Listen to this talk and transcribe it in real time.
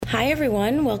Hi,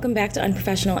 everyone. Welcome back to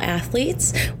Unprofessional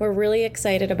Athletes. We're really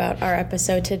excited about our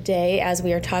episode today as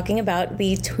we are talking about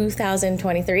the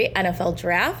 2023 NFL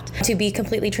Draft. To be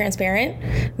completely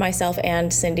transparent, myself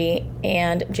and Cindy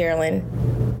and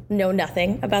Geraldine know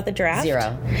nothing about the draft.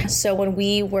 Zero. So when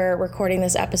we were recording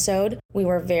this episode, we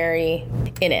were very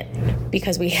in it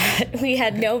because we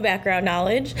had no background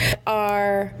knowledge.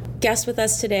 Our guest with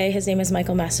us today, his name is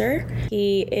Michael Messer.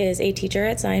 He is a teacher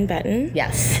at Zion Benton.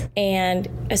 Yes. And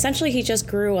essentially he just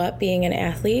grew up being an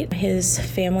athlete. His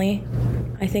family,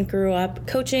 I think, grew up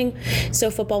coaching.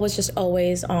 So football was just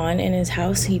always on in his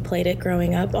house. He played it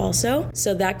growing up also.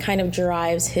 So that kind of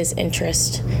drives his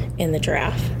interest in the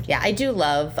draft. Yeah, I do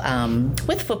love,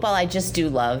 with football, I just do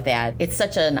love that it's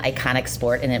such an iconic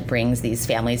sport and it brings these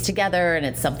families together and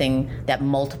it's something that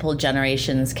multiple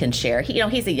generations can share.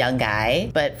 He's a young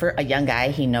guy, but for a young guy,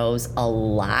 he knows a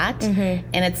lot. Mm-hmm.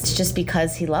 And it's just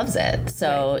because he loves it.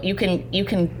 So right. You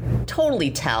can totally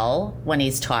tell when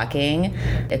he's talking.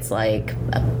 It's like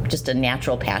just a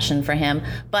natural passion for him.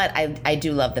 But I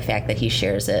do love the fact that he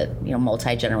shares it,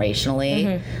 multi-generationally.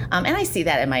 Mm-hmm. And I see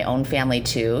that in my own family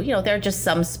too. There are just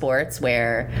some sports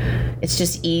where it's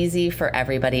just easy for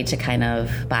everybody to kind of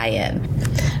buy in.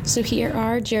 So here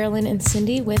are Geraldine and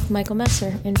Cindy with Michael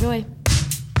Messer. Enjoy.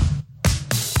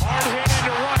 Hard hit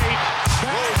into right.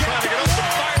 Trying to get up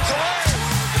and fires away.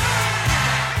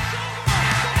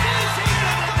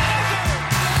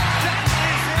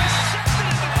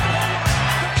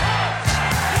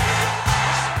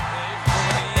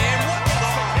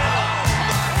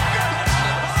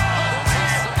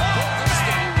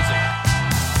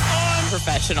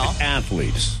 Unprofessional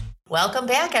athletes. Welcome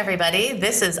back, everybody.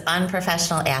 This is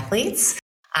Unprofessional Athletes.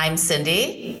 I'm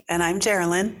Cindy. And I'm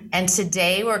Geraldine. And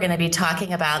today we're going to be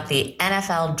talking about the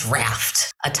NFL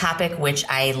Draft, a topic which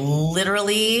I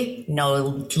literally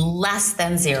know less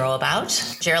than zero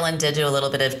about. Geraldine did do a little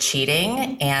bit of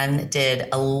cheating and did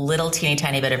a little teeny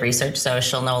tiny bit of research, so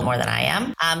she'll know more than I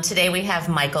am. Today we have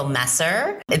Michael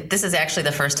Messer. This is actually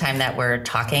the first time that we're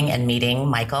talking and meeting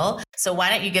Michael. So why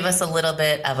don't you give us a little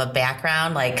bit of a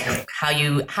background, like how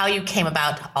you came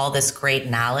about all this great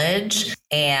knowledge,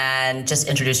 and just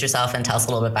introduce yourself and tell us a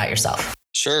little bit about yourself.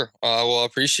 Sure. Well, I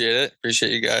appreciate it.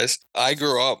 Appreciate you guys. I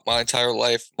grew up my entire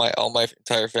life. My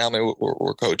entire family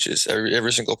were coaches.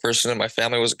 Every single person in my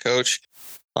family was a coach.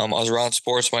 I was around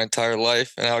sports my entire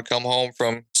life, and I would come home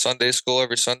from Sunday school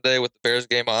every Sunday with the Bears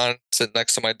game on, sit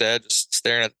next to my dad, just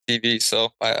staring at the TV. So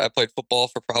I played football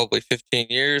for probably 15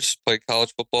 years, played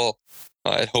college football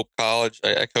at Hope College.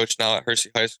 I coach now at Hersey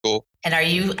High School. And are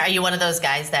you one of ththose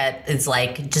guys that is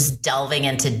like just delving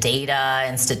into data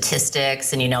and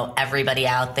statistics and everybody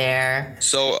out there?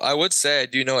 So I would say I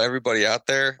do know everybody out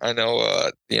there. I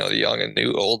know the young and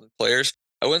new old players.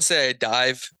 I wouldn't say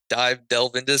I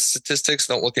delve into statistics.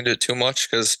 Don't look into it too much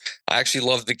because I actually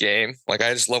love the game. Like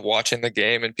I just love watching the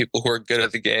game and people who are good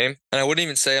at the game. And I wouldn't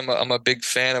even say I'm a big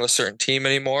fan of a certain team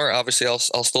anymore. Obviously, I'll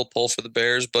still pull for the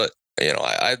Bears, but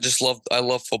I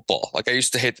love football. Like I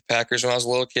used to hate the Packers when I was a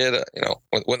little kid.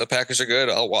 When the Packers are good,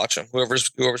 I'll watch them.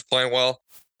 Whoever's playing well,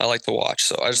 I like to watch.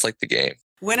 So I just like the game.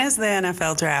 When is the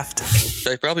NFL draft?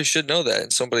 I probably should know that,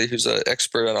 and somebody who's an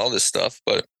expert on all this stuff.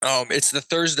 But it's the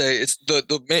Thursday. It's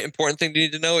the main important thing you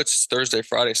need to know. It's Thursday,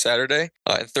 Friday, Saturday,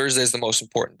 and Thursday is the most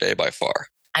important day by far.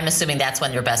 I'm assuming that's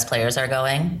when your best players are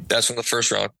going. That's when the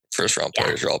first round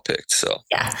players are all picked. So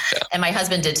yeah. And my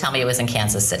husband did tell me it was in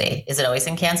Kansas City. Is it always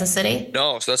in Kansas City?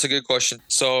 No. So that's a good question.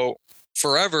 So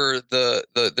forever,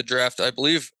 the draft, I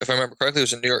believe, if I remember correctly, it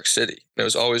was in New York City. It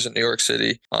was always in New York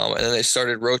City. And then they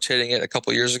started rotating it a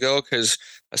couple of years ago because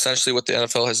essentially what the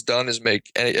NFL has done is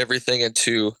make everything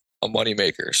into a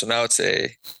moneymaker. So now it's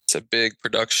a big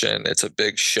production. It's a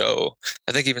big show.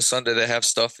 I think even Sunday they have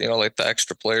stuff, like the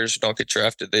extra players who don't get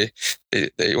drafted. They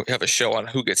have a show on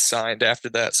who gets signed after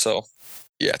that. So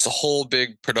yeah, it's a whole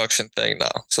big production thing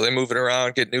now. So they move it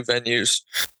around, get new venues,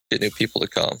 get new people to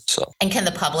come. So. And can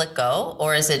the public go,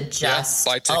 or is it just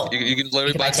buy tickets? You can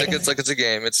literally buy tickets like it's a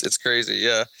game. It's crazy.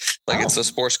 Yeah, it's a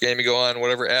sports game. You go on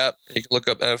whatever app, you can look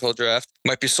up NFL Draft.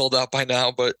 Might be sold out by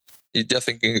now, but you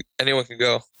definitely anyone can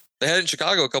go. They had it in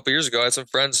Chicago a couple of years ago. I had some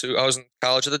friends who I was in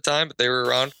college at the time, but they were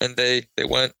around and they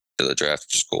went to the draft,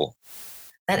 which is cool.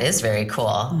 That is very cool.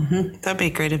 Mm-hmm. That'd be a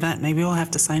great event. Maybe we'll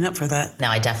have to sign up for that. No,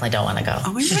 I definitely don't want to go.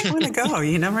 Oh, we might want to go.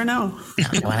 You never know. No,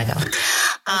 I want to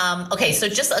go. Okay, so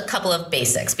just a couple of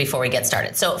basics before we get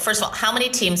started. So first of all, how many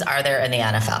teams are there in the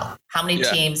NFL? How many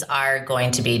teams are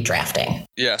going to be drafting?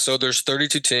 Yeah, so there's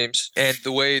 32 teams. And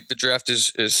the way the draft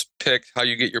is picked, how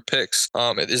you get your picks,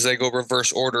 is they go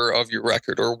reverse order of your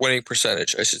record or winning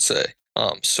percentage, I should say.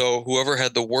 So whoever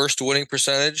had the worst winning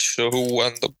percentage, so who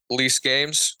won the least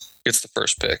games, gets the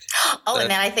first pick. Oh,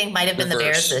 and that I think might have been the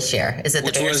Bears this year. Is it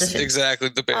the Bears this year? Exactly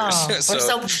the Bears.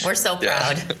 Oh, we're so proud.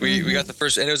 Yeah, we got the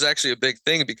first, and it was actually a big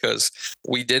thing because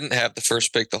we didn't have the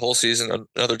first pick the whole season.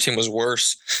 Another team was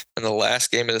worse. In the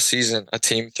last game of the season, a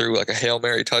team threw like a Hail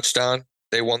Mary touchdown.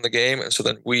 They won the game, and so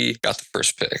then we got the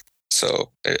first pick.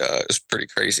 So it was pretty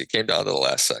crazy. It came down to the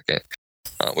last second.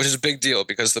 Which is a big deal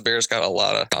because the Bears got a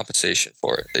lot of compensation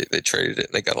for it. They traded it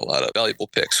and they got a lot of valuable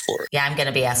picks for it. Yeah, I'm going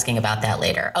to be asking about that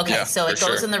later. Okay, Yeah, so it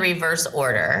goes in the reverse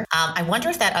order. I wonder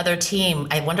if that other team,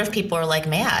 people are like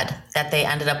mad that they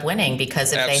ended up winning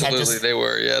because if Absolutely, they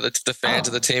were. Yeah, the fans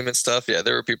of the team and stuff. Yeah,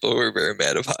 there were people who were very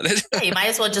mad about it. Yeah, you might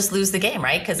as well just lose the game,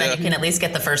 right? Because then you can at least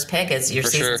get the first pick as your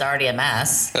season's already a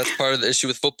mess. That's part of the issue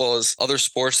with football is other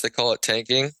sports, they call it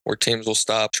tanking, where teams will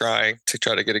stop trying to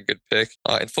try to get a good pick.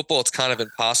 In football, it's kind of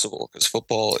impossible because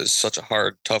football is such a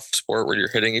hard, tough sport where you're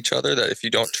hitting each other that if you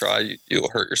don't try, you'll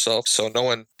hurt yourself. So no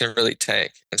one can really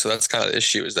tank. And so that's kind of the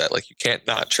issue is that like you can't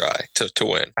not try to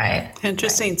win. Right.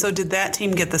 Interesting. So did that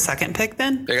team get the second pick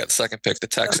then? They got the second pick, the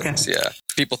Texans. Okay. Yeah.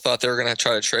 People thought they were going to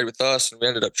try to trade with us and we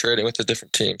ended up trading with a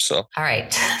different team. So. All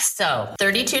right. So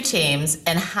 32 teams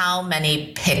and how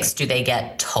many picks do they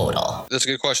get total? That's a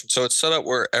good question. So it's set up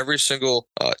where every single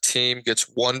team gets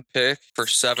one pick for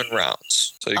 7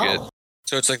 rounds. So you get.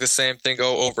 So it's like the same thing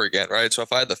go over again, right? So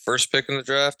if I had the first pick in the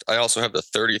draft, I also have the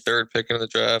 33rd pick in the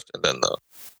draft and then the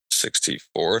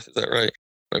 64th. Is that right?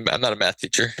 I'm not a math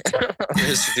teacher. I'm a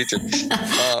history teacher.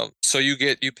 So you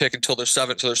pick until there's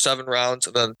 7 rounds.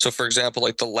 And then, so for example,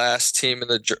 like the last team in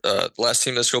the last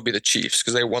team this will be the Chiefs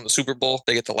because they won the Super Bowl.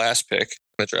 They get the last pick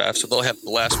in the draft. So they'll have the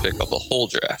last pick of the whole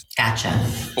draft. Gotcha.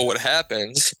 But what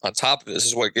happens on top of this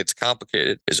is what gets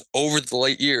complicated is over the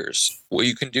late years, what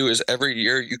you can do is every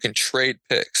year you can trade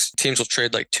picks. Teams will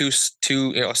trade like two, a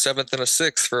 7th and a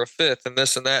 6th for a 5th and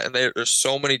this and that. And there's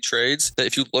so many trades that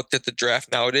if you looked at the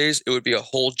draft nowadays, it would be a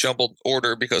whole jumbled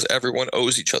order because everyone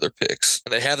owes each other picks.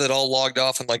 And they have it all logged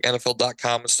off on like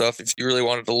NFL.com and stuff. If you really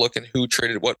wanted to look in who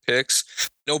traded what picks,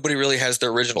 nobody really has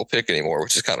their original pick anymore,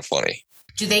 which is kind of funny.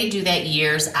 Do they do that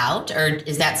years out, or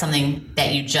is that something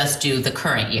that you just do the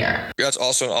current year? That's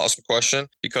also an awesome question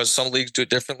because some leagues do it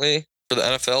differently. For the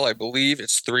NFL, I believe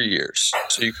it's 3 years.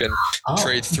 So you can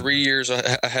trade 3 years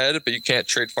ahead, but you can't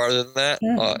trade farther than that.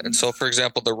 And so, for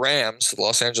example, the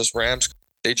Los Angeles Rams,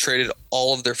 they traded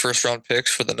all of their first round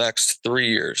picks for the next 3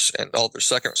 years and all their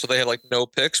second. So they had like no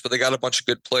picks, but they got a bunch of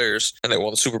good players and they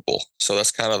won the Super Bowl. So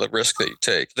that's kind of the risk that you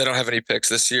take. They don't have any picks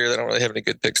this year. They don't really have any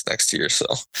good picks next year. So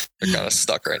they're kind of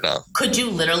stuck right now. Could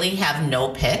you literally have no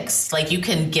picks? Like you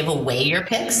can give away your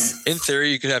picks? In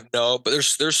theory, you could have no, but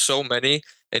there's so many.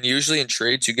 And usually in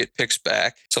trades, you get picks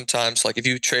back. Sometimes, like if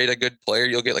you trade a good player,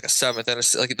 you'll get like a 7th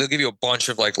and like they'll give you a bunch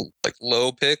of like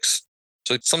low picks.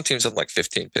 So some teams have like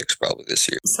 15 picks probably this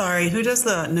year. Sorry, who does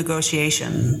the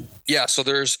negotiation? Yeah, so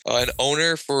there's an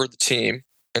owner for the team.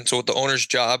 And so the owner's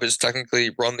job is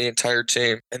technically run the entire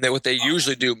team. And then what they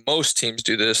usually do, most teams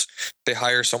do this, they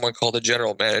hire someone called a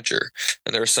general manager.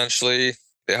 And they're essentially,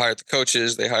 they hire the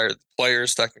coaches, they hire the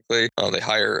players technically, they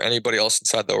hire anybody else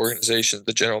inside the organization,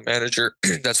 the general manager.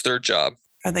 That's their job.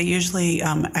 Are they usually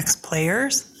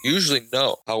ex-players? Usually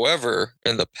no. However,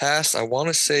 in the past, I want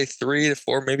to say 3 to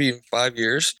 4, maybe even 5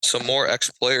 years, some more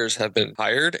ex-players have been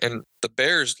hired. And the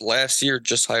Bears last year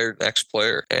just hired an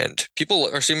ex-player and people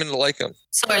are seeming to like him.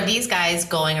 So are these guys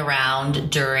going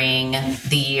around during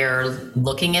the year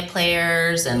looking at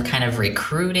players and kind of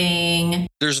recruiting?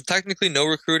 There's technically no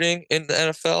recruiting in the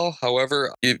NFL.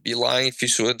 However, you'd be lying if you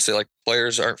wouldn't say like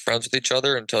players aren't friends with each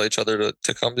other and tell each other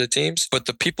to come to teams. But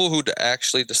the people who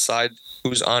actually decide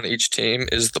who's on each team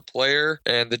is the player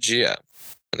and the GM.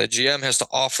 And the GM has to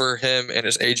offer him and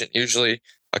his agent usually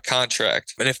a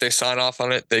contract. And if they sign off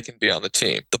on it, they can be on the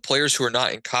team. The players who are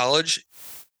not in college,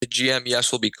 the GM,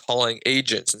 yes, will be calling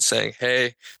agents and saying,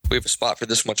 hey, we have a spot for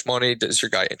this much money. Is your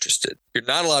guy interested? You're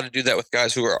not allowed to do that with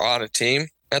guys who are on a team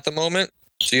at the moment.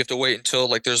 So you have to wait until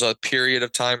like there's a period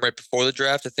of time right before the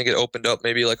draft. I think it opened up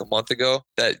maybe like a month ago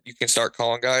that you can start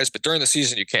calling guys. But during the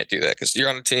season, you can't do that because you're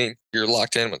on a team. You're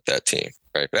locked in with that team,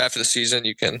 right? But after the season,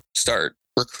 you can start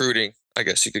recruiting, I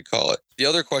guess you could call it. The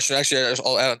other question, actually,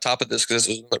 I'll add on top of this because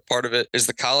this is another part of it, is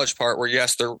the college part where,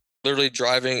 yes, they're literally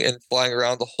driving and flying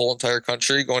around the whole entire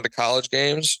country, going to college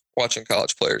games, watching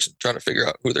college players and trying to figure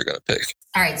out who they're going to pick.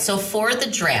 All right. So for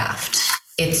the draft,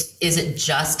 is it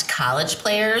just college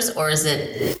players, or is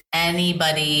it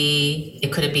anybody?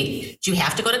 Do you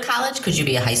have to go to college? Could you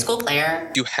be a high school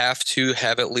player? You have to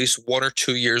have at least 1 or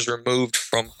 2 years removed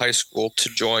from high school to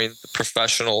join the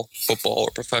professional football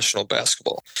or professional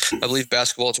basketball. I believe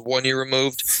basketball it's 1 year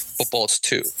removed, football it's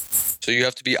 2. So you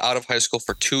have to be out of high school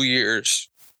for 2 years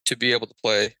to be able to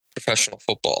play professional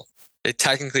football. They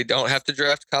technically don't have to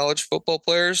draft college football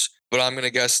players, but I'm going to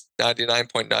guess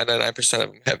 99.999%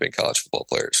 of them have been college football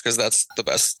players because that's the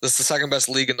best. That's the second best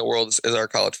league in the world is our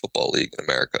college football league in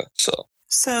America.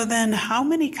 So then how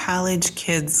many college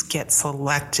kids get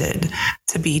selected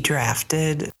to be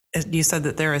drafted? You said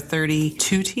that there are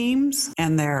 32 teams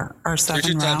and there are 7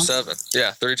 32 rounds? times 7.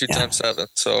 Yeah, 32 times 7.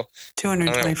 So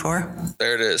 224.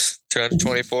 there it is,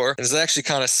 224. It's actually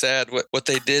kind of sad what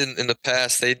they did in the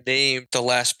past. They named the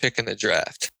last pick in the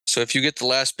draft. So if you get the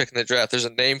last pick in the draft, there's a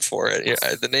name for it. Yeah,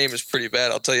 the name is pretty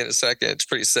bad. I'll tell you in a second. It's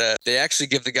pretty sad. They actually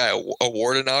give the guy a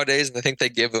award nowadays, and I think they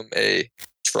give him a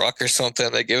truck or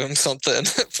something. They give him something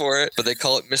for it, but they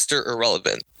call it Mr.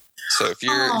 Irrelevant. So if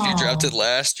you drafted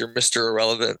last, you're Mr.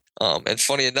 Irrelevant. And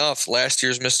funny enough, last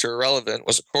year's Mr. Irrelevant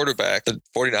was a quarterback, the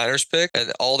 49ers pick,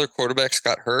 and all their quarterbacks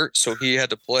got hurt. So he had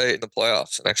to play in the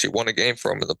playoffs and actually won a game for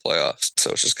him in the playoffs.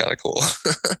 So it's just kind of cool.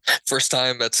 First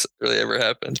time that's really ever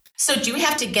happened. So do you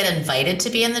have to get invited to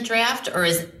be in the draft, or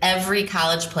is every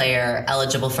college player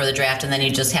eligible for the draft? And then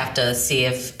you just have to see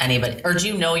if anybody, or do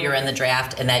you know you're in the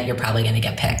draft and that you're probably going to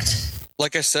get picked?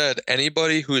 Like I said,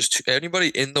 anybody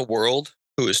in the world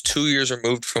who is 2 years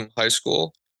removed from high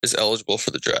school is eligible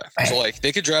for the draft. Right. So like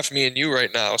they could draft me and you right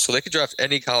now. So they could draft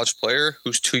any college player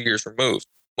who's 2 years removed.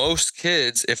 Most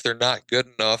kids, if they're not good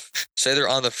enough, say they're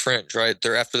on the fringe, right?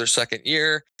 They're after their second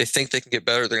year, they think they can get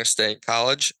better, they're going to stay in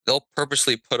college. They'll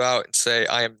purposely put out and say,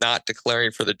 I am not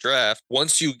declaring for the draft.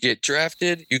 Once you get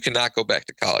drafted, you cannot go back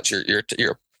to college. You're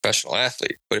a professional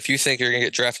athlete. But if you think you're going to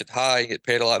get drafted high, you get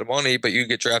paid a lot of money, but you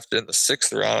get drafted in the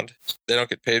 6th round, they don't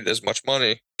get paid as much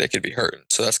money, they could be hurting.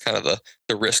 So that's kind of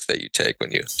the risk that you take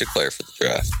when you declare for the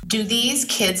draft. Do these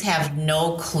kids have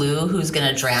no clue who's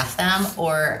going to draft them,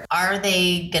 or are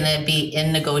they going to be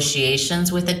in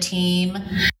negotiations with a team?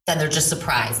 Then they're just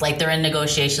surprised. Like they're in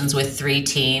negotiations with 3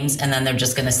 teams and then they're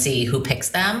just going to see who picks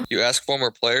them. You ask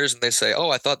former players and they say, oh,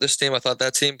 I thought this team, I thought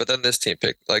that team, but then this team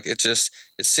picked. Like it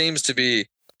seems to be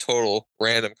total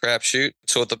random crapshoot.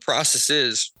 So what the process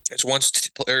is once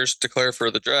players declare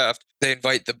for the draft, they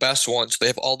invite the best ones. They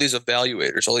have all these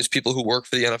evaluators, all these people who work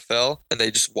for the NFL, and they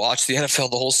just watch the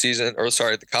NFL the whole season,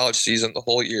 the college season the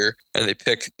whole year, and they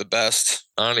pick the best,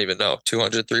 I don't even know,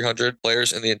 200, 300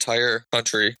 players in the entire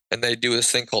country, and they do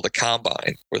this thing called a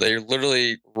combine, where they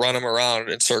literally run them around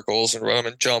in circles and run them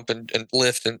and jump and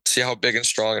lift and see how big and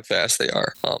strong and fast they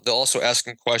are. They'll also ask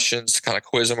them questions to kind of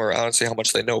quiz them around and see how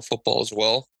much they know football as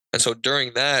well. And so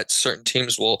during that, certain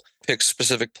teams will pick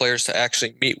specific players to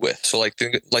actually meet with. So like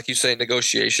you say,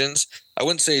 negotiations. I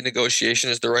wouldn't say negotiation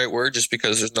is the right word just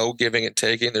because there's no giving and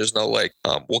taking. There's no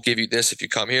we'll give you this if you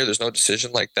come here. There's no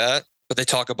decision like that. But they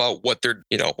talk about what their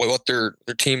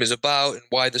team is about and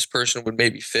why this person would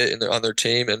maybe fit on their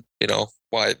team and,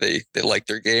 why they like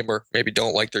their game or maybe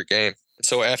don't like their game. And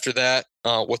so after that,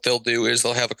 what they'll do is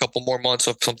they'll have a couple more months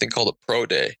of something called a pro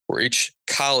day, where each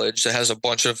college that has a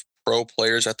bunch of pro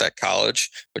players at that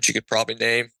college, which you could probably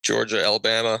name Georgia,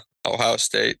 Alabama, Ohio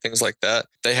State, things like that.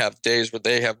 They have days where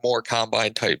they have more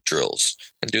combine type drills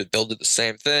and they'll do the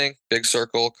same thing, big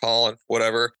circle, calling,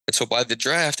 whatever. And so by the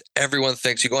draft, everyone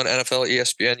thinks, you go on NFL,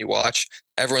 ESPN, you watch,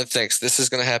 everyone thinks this is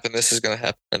going to happen, this is going to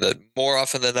happen. And then more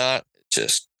often than not,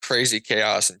 just crazy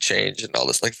chaos and change and all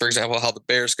this. Like, for example, how the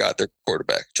Bears got their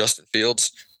quarterback, Justin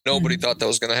Fields. Nobody thought that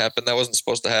was going to happen. That wasn't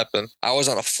supposed to happen. I was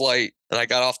on a flight and I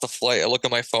got off the flight. I look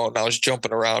at my phone and I was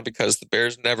jumping around because the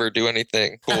Bears never do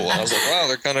anything cool. And I was like, wow,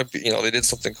 they're kind of, they did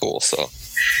something cool. So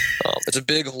it's a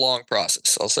big, long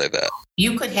process. I'll say that.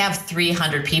 You could have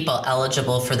 300 people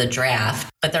eligible for the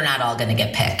draft, but they're not all going to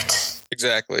get picked.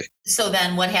 Exactly. So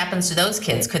then what happens to those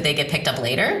kids? Could they get picked up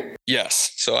later?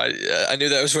 Yes. So I knew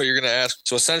that was what you're going to ask.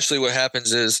 So essentially what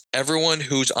happens is everyone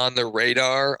who's on the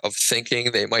radar of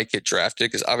thinking they might get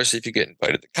drafted, because obviously if you get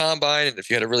invited to the combine and if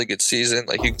you had a really good season,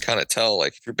 like you can kind of tell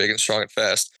like if you're big and strong and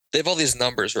fast, they have all these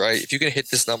numbers, right? If you can hit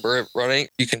this number running,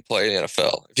 you can play in the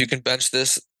NFL. If you can bench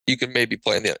this, you can maybe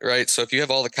play in the right. So if you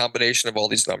have all the combination of all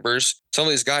these numbers, some of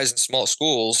these guys in small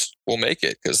schools will make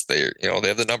it because they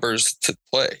have the numbers to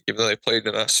play, even though they played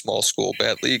in a small school,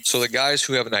 bad league. So the guys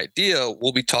who have an idea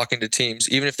will be talking to teams,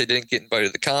 even if they didn't get invited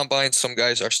to the combine. Some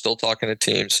guys are still talking to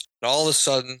teams. And all of a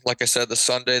sudden, like I said,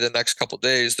 the next couple of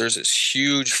days, there's this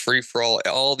huge free for all.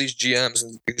 All these GMs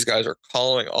and these guys are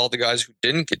calling all the guys who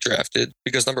didn't get drafted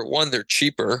because number one, they're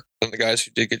cheaper than the guys who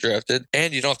did get drafted,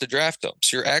 and you don't have to draft them.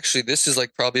 So this is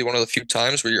like probably one of the few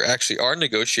times where you actually are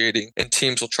negotiating, and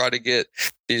teams will try to get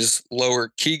these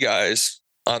lower key guys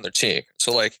on their team.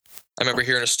 So like, I remember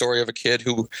hearing a story of a kid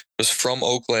who was from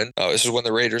Oakland. This is when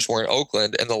the Raiders were in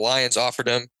Oakland, and the Lions offered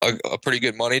him a pretty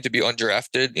good money to be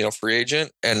undrafted, free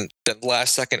agent. And then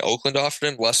last second, Oakland offered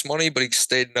him less money, but he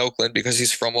stayed in Oakland because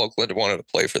he's from Oakland and wanted to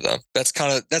play for them. That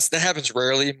happens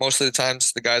rarely. Most of the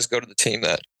times, the guys go to the team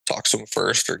that talks to them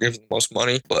first or gives them the most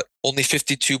money. But only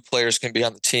 52 players can be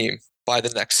on the team by the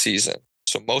next season.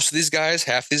 So most of these guys,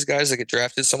 half these guys that get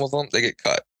drafted, some of them, they get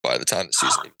cut by the time the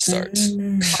season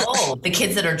even starts. Oh, the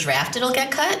kids that are drafted will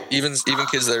get cut? Even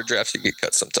kids that are drafted get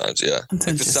cut sometimes, yeah. Like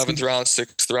the 7th round,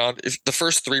 6th round. If the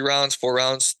first 3 rounds, 4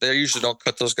 rounds, they usually don't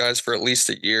cut those guys for at least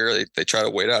a year. They try to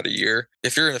wait out a year.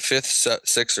 If you're in the 5th,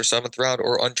 6th, or 7th round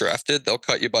or undrafted, they'll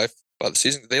cut you by the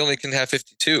season. They only can have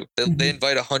 52. They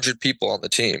invite 100 people on the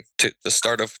team to the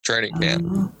start of training camp,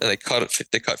 and they cut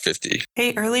 50.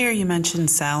 Hey, earlier you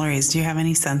mentioned salaries. Do you have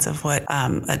any sense of what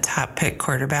a top pick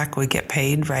quarterback would get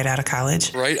paid right out of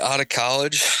college? Right out of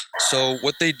college. So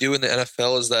what they do in the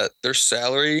NFL is that their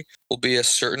salary will be a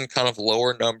certain kind of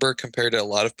lower number compared to a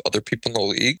lot of other people in the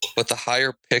league. But the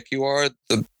higher pick you are,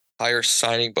 the higher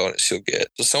signing bonus you'll get.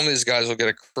 So some of these guys will get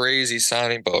a crazy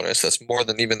signing bonus that's more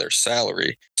than even their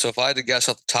salary. So if I had to guess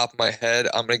off the top of my head,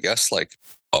 I'm going to guess like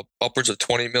upwards of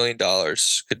 $20 million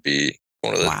could be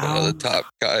one of the top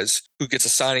guys who gets a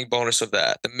signing bonus of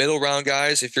that. The middle round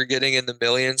guys, if you're getting in the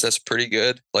millions, that's pretty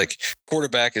good. Like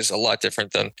quarterback is a lot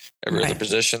different than every other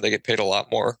position. They get paid a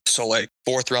lot more. So like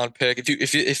 4th round pick.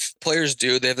 If players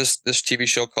do, they have this TV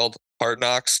show called Hard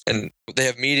Knocks, and they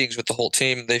have meetings with the whole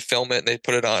team. They film it and they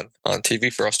put it on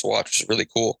TV for us to watch, which is really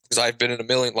cool. Because I've been in a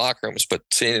million locker rooms, but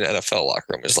seeing an NFL locker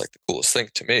room is like the coolest thing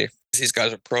to me. These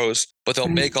guys are pros, but they'll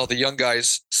make all the young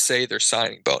guys say their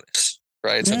signing bonus.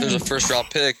 Right. So if there's a 1st round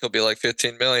pick, he'll be like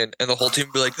 15 million, and the whole team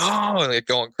will be like, oh, and they're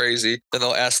going crazy. Then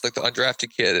they'll ask like the undrafted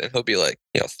kid, and he'll be like,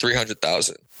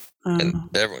 300,000. And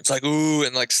everyone's like, ooh,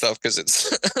 and like stuff, because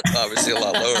it's obviously a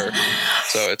lot lower.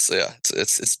 So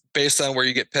it's based on where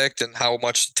you get picked and how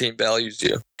much the team values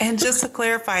you. And just to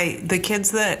clarify, the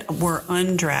kids that were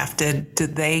undrafted,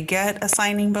 did they get a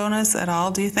signing bonus at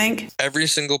all, do you think? Every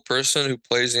single person who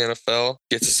plays in the NFL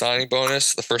gets a signing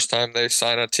bonus the first time they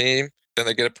sign a team. Then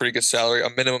they get a pretty good salary, a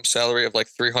minimum salary of like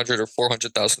 $300,000 or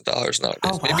 $400,000 nowadays.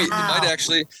 Oh, wow. Maybe it might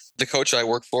actually. The coach I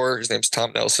work for, his name's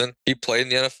Tom Nelson. He played in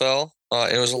the NFL.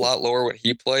 And it was a lot lower when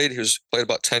he played. He played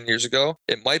about 10 years ago.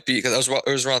 It might be because it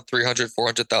was around 300,000,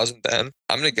 400,000 then.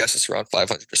 I'm going to guess it's around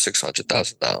 500,000 to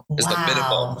 600,000 now is the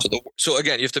minimum. So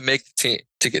again, you have to make the team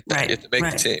to get that. You have to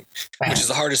make the team, which is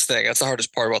the hardest thing. That's the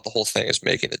hardest part about the whole thing, is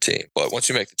making the team. But once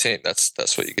you make the team, that's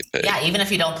what you get paid. Yeah, even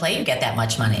if you don't play, you get that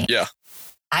much money. Yeah.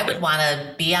 I would want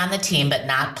to be on the team but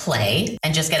not play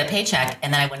and just get a paycheck,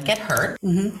 and then I wouldn't get hurt.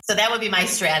 So that would be my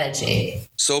strategy.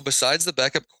 So besides the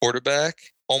backup quarterback,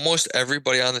 almost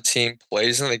everybody on the team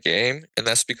plays in the game, and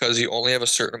that's because you only have a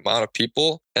certain amount of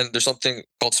people, and there's something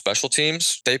called special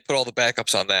teams. They put all the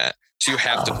backups on that. So you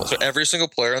have to play. So every single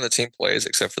player on the team plays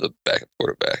except for the backup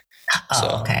quarterback.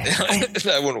 Okay.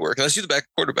 That wouldn't work unless you're the backup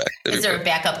quarterback. Is there a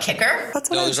backup kicker?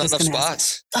 No, there's not enough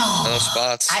spots. Not enough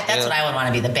spots. That's what I would want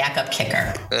to be, the backup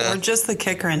kicker. Or just the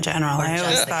kicker in general. I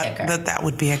always thought that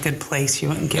would be a good place. You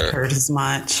wouldn't get hurt as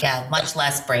much. Yeah, much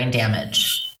less brain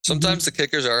damage. Sometimes the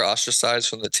kickers are ostracized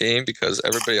from the team because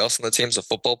everybody else on the team is a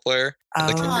football player. And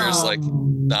the kicker is like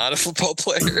not a football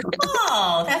player.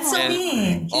 Oh, that's so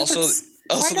mean.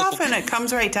 Quite often it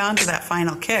comes right down to that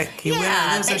final kick. You win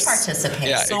or lose. They participate.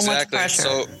 Yeah, so exactly. much pressure.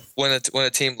 So when a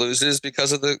team loses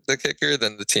because of the kicker,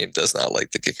 then the team does not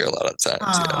like the kicker a lot of times.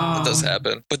 Yeah, it does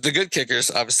happen. But the good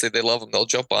kickers, obviously, they love them. They'll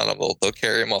jump on them. They'll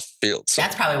carry them off the field. So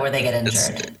that's probably where they get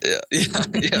injured.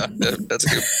 Yeah.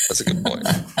 That's a good point.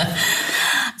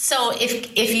 So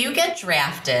if you get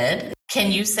drafted,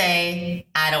 can you say,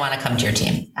 I don't want to come to your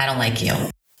team? I don't like you.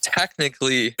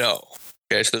 Technically, no.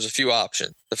 Okay, so there's a few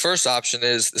options. The first option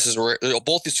is, this is rare.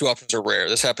 Both these two options are rare.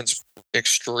 This happens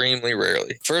extremely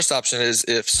rarely. First option is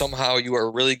if somehow you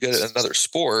are really good at another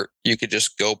sport, you could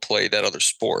just go play that other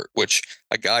sport, which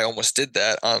a guy almost did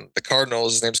that on the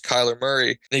Cardinals. His name's Kyler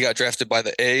Murray. He got drafted by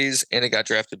the A's and he got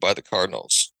drafted by the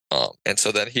Cardinals. And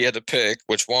so then he had to pick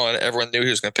which one. Everyone knew he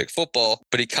was going to pick football,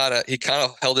 but he kind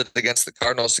of held it against the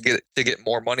Cardinals to get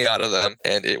more money out of them,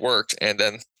 and it worked. And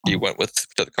then he went with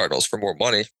the Cardinals for more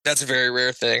money. That's a very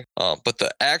rare thing. But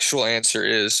the actual answer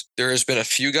is there has been a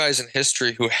few guys in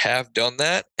history who have done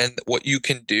that. And what you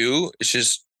can do is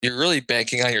just, you're really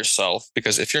banking on yourself,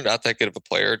 because if you're not that good of a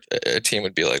player, a team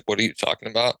would be like, what are you talking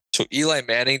about? So Eli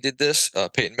Manning did this,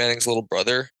 Peyton Manning's little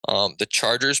brother. The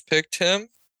Chargers picked him,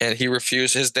 and he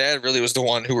refused. His dad really was the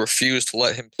one who refused to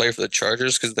let him play for the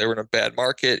Chargers because they were in a bad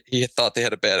market. He thought they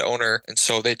had a bad owner. And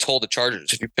so they told the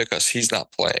Chargers, if you pick us, he's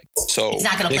not playing. So he's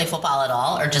not going to play football at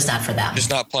all, or just not for them? Just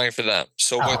not playing for them.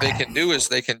 So what they can do is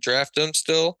they can draft him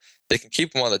still. They can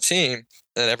keep him on the team.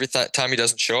 And every time he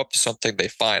doesn't show up to something, they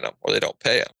fine him or they don't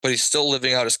pay him. But he's still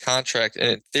living out his contract. And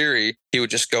in theory, he would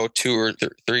just go 2 or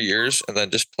 3 years and then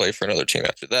just play for another team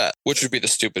after that, which would be the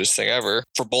stupidest thing ever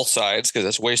for both sides, because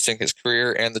it's wasting his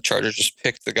career. And the Chargers just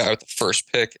picked the guy with the first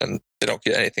pick and they don't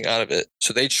get anything out of it.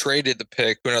 So they traded the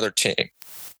pick to another team.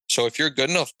 So if you're a good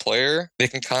enough player, they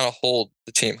can kind of hold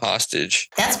the team hostage.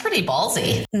 That's pretty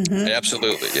ballsy. Mm-hmm.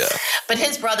 Absolutely, yeah. But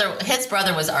his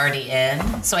brother was already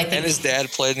in, so I think. And his dad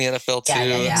played in the NFL too.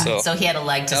 Yeah. So he had a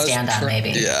leg to stand on,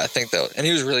 maybe. Yeah, I think that. And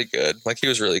he was really good. Like, he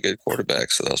was a really good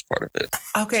quarterback, so that was part of it.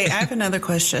 Okay, I have another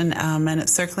question, and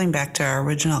it's circling back to our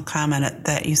original comment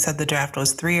that you said the draft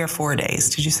was 3 or 4 days.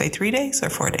 Did you say 3 days or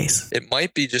 4 days? It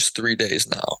might be just 3 days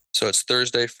now. So it's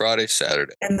Thursday, Friday,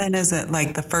 Saturday. And then is it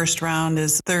like the first round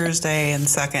is Thursday and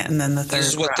second, and then the third? This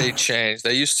is what round? they changed.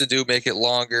 They used to make it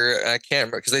longer. I can't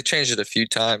remember because they changed it a few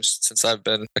times since I've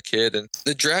been a kid. And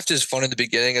the draft is fun in the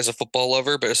beginning as a football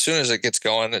lover, but as soon as it gets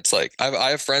going, it's like I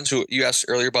have friends who, you asked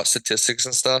earlier about statistics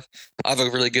and stuff. I have a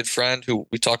really good friend who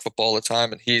we talk football all the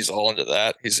time, and he's all into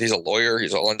that. He's a lawyer.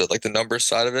 He's all into like the numbers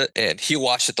side of it, and he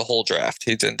watched it the whole draft.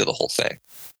 He's into the whole thing.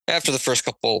 After the first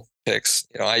couple picks,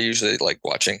 I usually like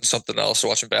watching something else or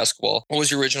watching basketball. What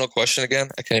was your original question again?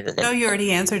 I can't even remember. No, you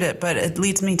already answered it, but it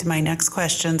leads me to my next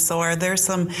question. So are there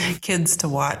some kids to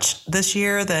watch this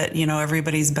year that,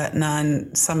 everybody's betting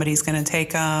on somebody's going to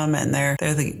take them and they're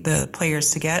the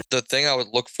players to get? The thing I would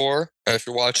look for if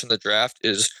you're watching the draft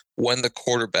is when the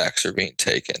quarterbacks are being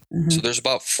taken. Mm-hmm. So there's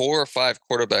about 4 or 5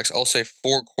 quarterbacks. I'll say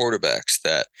 4 quarterbacks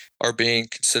that are being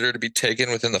considered to be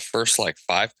taken within the first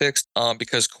 5 picks.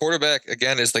 Because quarterback,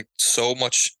 again, is so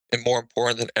much and more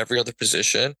important than every other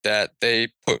position that they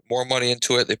put more money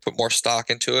into it. They put more stock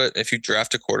into it. And if you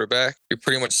draft a quarterback, you're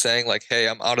pretty much saying hey,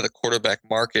 I'm out of the quarterback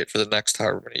market for the next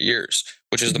however many years,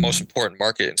 which is the most important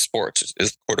market in sports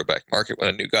is the quarterback market when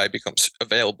a new guy becomes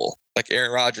available. Like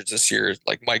Aaron Rodgers this year,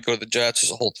 might go to the Jets.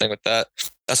 There's a whole thing with that.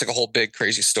 That's a whole big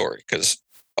crazy story because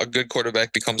a good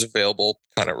quarterback becomes available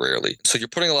kind of rarely. So you're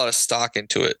putting a lot of stock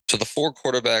into it. So the 4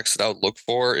 quarterbacks that I would look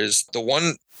for is the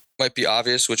one might be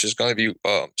obvious, which is going to be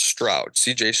Stroud.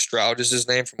 CJ Stroud is his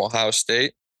name, from Ohio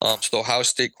State. So the Ohio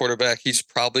State quarterback, he's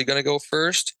probably going to go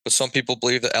first. But some people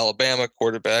believe the Alabama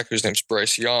quarterback, whose name's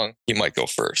Bryce Young, he might go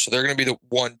first. So they're going to be the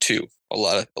 1-2. A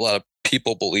lot of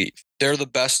people believe. They're the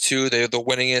best 2. They're the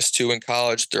winningest 2 in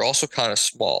college. They're also kind of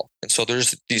small. And so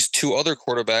there's these 2 other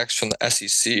quarterbacks from the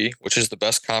SEC, which is the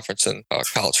best conference in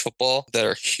college football, that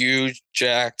are huge,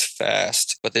 jacked,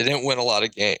 fast, but they didn't win a lot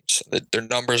of games. Their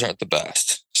numbers aren't the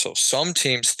best. So some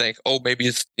teams think, maybe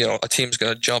it's, a team's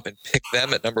going to jump and pick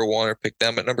them at number 1 or pick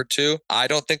them at number 2. I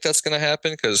don't think that's going to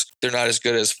happen because they're not as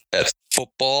good as at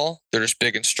football. They're just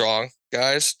big and strong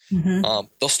guys. Mm-hmm.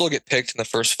 They'll still get picked in the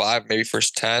first 5, maybe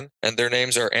first 10. And their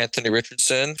names are Anthony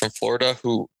Richardson from Florida,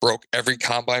 who broke every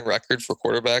combine record for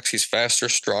quarterbacks. He's faster,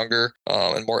 stronger,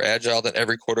 and more agile than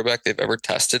every quarterback they've ever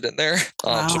tested in there.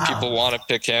 So people want to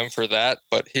pick him for that.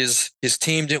 But his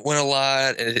team didn't win a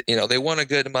lot. And, they won a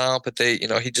good amount, but they,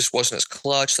 he just wasn't as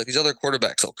clutch. Like these other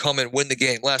quarterbacks, they'll come and win the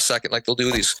game last second. Like they'll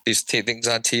do these things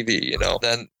on TV,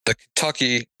 Then the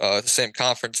Kentucky, the same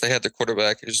conference, they had their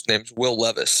quarterback. His name's Will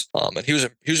Levis. And he was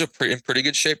in pretty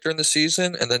good shape during the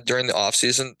season. And then during the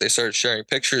offseason, they started sharing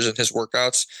pictures and his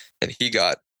workouts, and he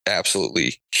got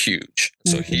absolutely huge.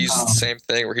 So he's the same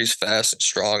thing where he's fast and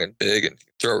strong and big and can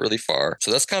throw it really far.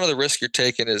 So that's kind of the risk you're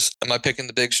taking is, am I picking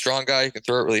the big, strong guy who can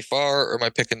throw it really far, or am I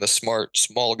picking the smart,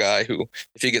 small guy who,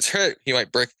 if he gets hit, he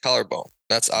might break a collarbone?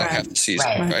 That's out half the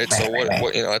season, right? So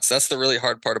what that's the really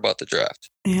hard part about the draft.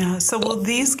 Yeah. So will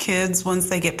these kids, once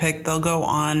they get picked, they'll go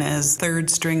on as 3rd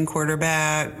string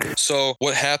quarterback? So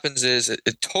what happens is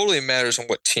it totally matters on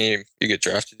what team you get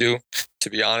drafted to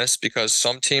be honest, because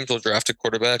some teams will draft a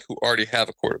quarterback who already have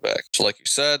a quarterback. So like you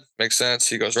said, makes sense.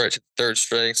 He goes right to the 3rd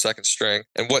string, 2nd string.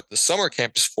 And what the summer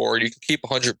camp is for, you can keep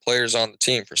 100 players on the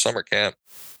team for summer camp.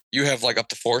 You have up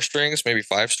to 4 strings, maybe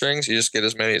 5 strings. You just get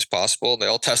as many as possible. And they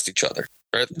all test each other.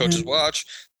 right? The coaches watch,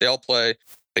 they all play,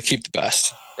 they keep the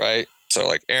best, right? So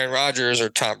like Aaron Rodgers or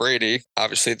Tom Brady,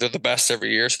 obviously they're the best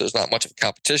every year, so there's not much of a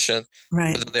competition.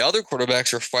 Right. But then the other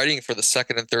quarterbacks are fighting for the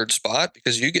second and third spot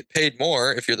because you get paid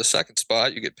more if you're the second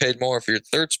spot, you get paid more if you're the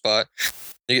third spot,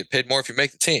 you get paid more if you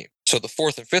make the team. So the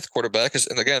fourth and fifth quarterback is,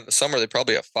 and again, the summer they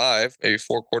probably have 5, maybe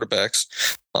 4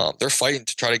 quarterbacks. They're fighting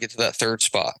to try to get to that third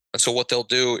spot. And so what they'll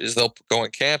do is they'll go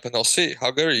in camp and they'll see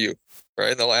how good are you,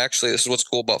 right? And they'll actually, this is what's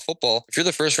cool about football. If you're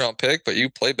the first round pick, but you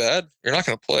play bad, you're not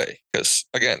going to play because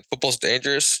again, football's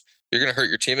dangerous. You're going to hurt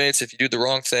your teammates if you do the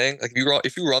wrong thing. Like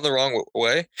if you run the wrong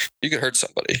way, you could hurt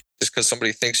somebody just because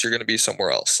somebody thinks you're going to be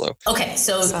somewhere else. So okay,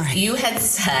 so you had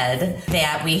said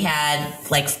that we had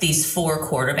like these 4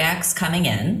 quarterbacks coming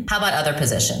in. How about other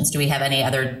positions? Do we have any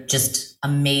other just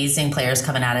amazing players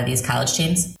coming out of these college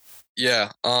teams?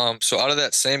 Yeah. So out of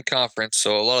that same conference,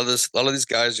 so a lot of these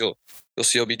guys you'll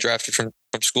see will be drafted from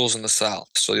schools in the South.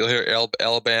 So you'll hear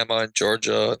Alabama and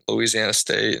Georgia, Louisiana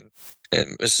State,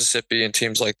 and Mississippi and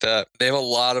teams like that. They have a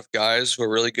lot of guys who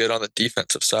are really good on the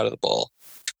defensive side of the ball.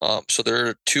 So there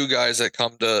are 2 guys that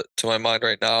come to my mind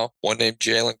right now. One named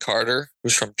Jalen Carter,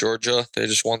 who's from Georgia. They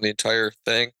just won the entire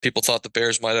thing. People thought the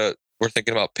Bears were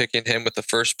thinking about picking him with the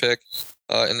first pick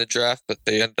in the draft, but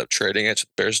they ended up trading it. So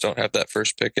the Bears don't have that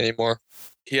first pick anymore.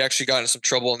 He actually got in some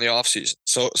trouble in the offseason.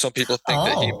 So some people think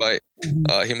that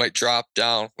he might drop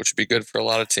down, which would be good for a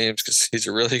lot of teams because he's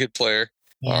a really good player.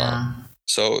 Yeah.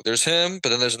 So there's him, but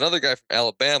then there's another guy from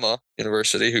Alabama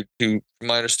University who from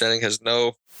my understanding, has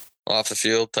no off the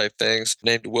field type things,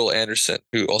 named Will Anderson,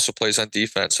 who also plays on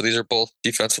defense. So these are both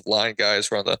defensive line guys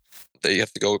who are they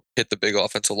have to go hit the big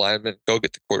offensive lineman, go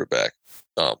get the quarterback,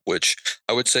 which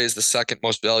I would say is the second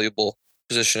most valuable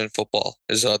position in football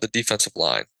is the defensive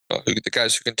line. The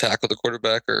guys who can tackle the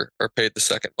quarterback are paid the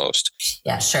second most.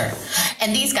 Yeah, sure.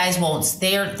 And these guys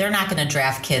they're not going to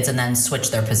draft kids and then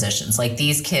switch their positions. Like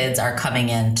these kids are coming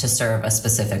in to serve a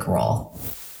specific role.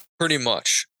 Pretty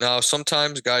much. Now,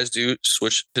 sometimes guys do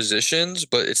switch positions,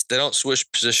 but they don't switch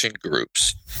position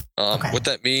groups. What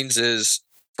that means is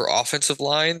for offensive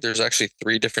line, there's actually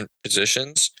 3 different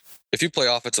positions. If you play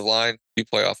offensive line, you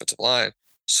play offensive line.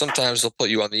 Sometimes they'll put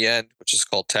you on the end, which is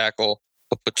called tackle.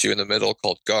 They'll put you in the middle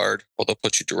called guard, or they'll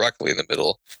put you directly in the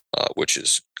middle, which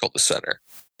is called the center.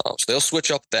 So they'll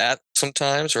switch up that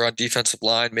sometimes, or on defensive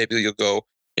line, maybe you'll go,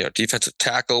 defensive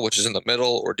tackle, which is in the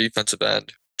middle, or defensive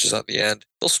end, which is on the end.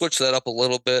 They'll switch that up a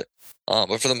little bit.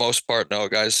 But for the most part, no,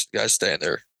 guys stay in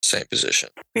their same position.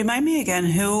 Remind me again,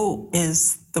 who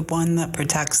is the one that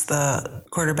protects the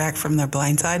quarterback from their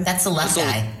blind side? That's the left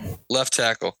guy. Left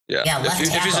tackle. Yeah. Left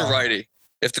tackle. If he's a righty.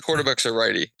 If the quarterback's a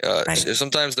righty, Right.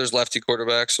 Sometimes there's lefty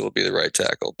quarterbacks, so it'll be the right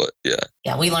tackle. But yeah.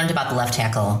 Yeah, we learned about the left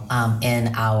tackle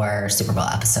in our Super Bowl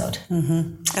episode.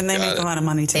 Mm-hmm. And they make a lot of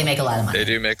money too. They make a lot of money. They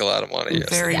do make a lot of money. Yes.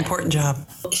 Very important job.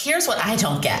 Here's what I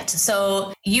don't get.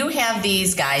 So you have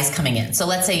these guys coming in. So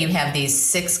let's say you have these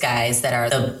 6 guys that are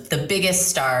the biggest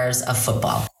stars of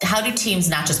football. How do teams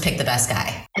not just pick the best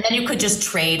guy? And then you could just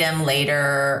trade him later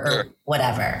or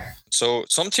whatever. So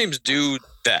some teams do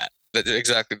that.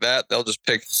 Exactly that. They'll just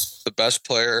pick the best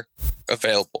player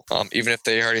available, even if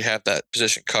they already have that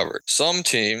position covered. Some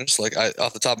teams, like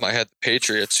off the top of my head, the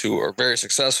Patriots, who are very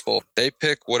successful, they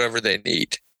pick whatever they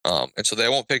need. And so they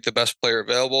won't pick the best player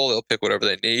available. They'll pick whatever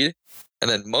they need. And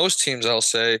then most teams, I'll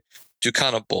say, do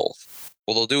kind of both.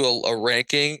 Well, they'll do a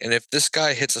ranking. And if this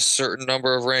guy hits a certain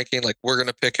number of ranking, like we're going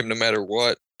to pick him no matter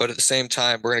what. But at the same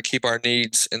time, we're going to keep our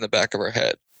needs in the back of our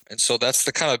head. And so that's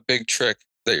the kind of big trick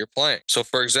that you're playing. So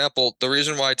for example, the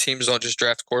reason why teams don't just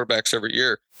draft quarterbacks every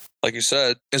year, like you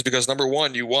said, is because number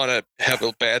one, you want to have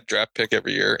a bad draft pick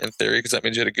every year in theory, because that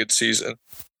means you had a good season.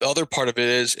 The other part of it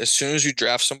is as soon as you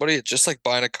draft somebody, it's just like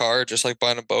buying a car, just like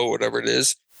buying a boat, whatever it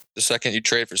is. The second you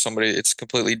trade for somebody, it's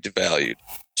completely devalued.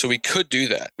 So we could do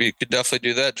that. We could definitely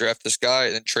do that, draft this guy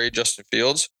and then trade Justin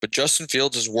Fields. But Justin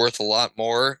Fields is worth a lot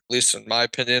more, at least in my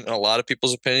opinion, and a lot of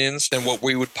people's opinions, than what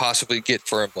we would possibly get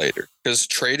for him later. Because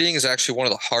trading is actually one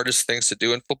of the hardest things to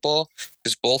do in football,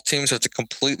 because both teams have to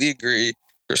completely agree.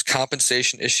 There's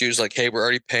compensation issues like, hey, we're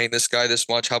already paying this guy this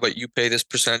much. How about you pay this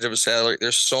percentage of his salary?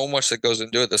 There's so much that goes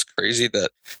into it that's crazy that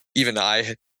even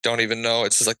I don't even know.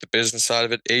 It's just like the business side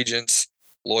of it, agents,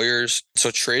 lawyers. So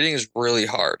trading is really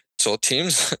hard. So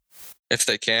teams, if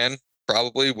they can,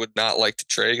 probably would not like to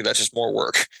trade. That's just more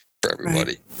work for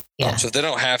everybody. Right. Yeah. So if they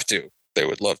don't have to, they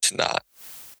would love to not.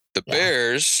 The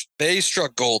Bears, they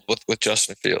struck gold with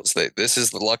Justin Fields. This is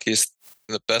the luckiest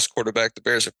and the best quarterback the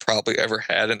Bears have probably ever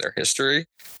had in their history.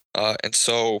 And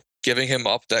so giving him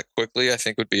up that quickly, I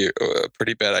think would be a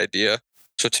pretty bad idea.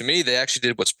 So to me, they actually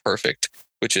did what's perfect,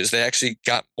 which is they actually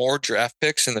got more draft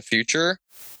picks in the future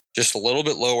just a little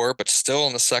bit lower, but still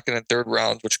in the second and third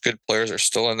rounds, which good players are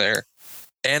still in there.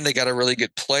 And they got a really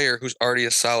good player who's already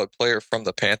a solid player from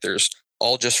the Panthers,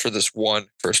 all just for this one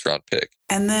first-round pick.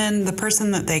 And then the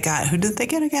person that they got, who did they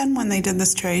get again when they did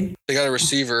this trade? They got a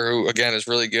receiver who, again, is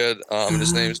really good. And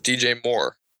his name is DJ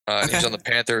Moore. Okay. He's on the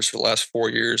Panthers for the last 4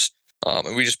 years.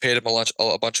 And we just paid him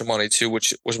a bunch of money, too,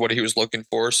 which was what he was looking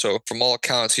for. So from all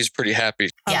accounts, he's pretty happy.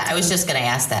 Yeah, I was just going to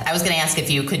ask that. I was going to ask if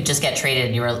you could just get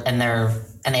traded and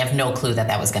they have no clue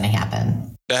that was going to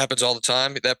happen. That happens all the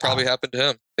time. That probably happened to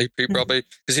him. He probably,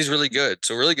 because he's really good.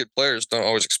 So really good players don't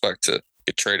always expect to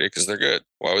get traded because they're good.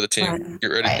 Why would the team get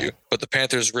rid of you? But the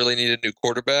Panthers really needed a new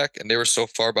quarterback, and they were so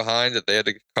far behind that they had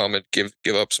to come and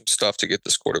give up some stuff to get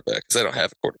this quarterback because they don't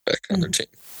have a quarterback on their team.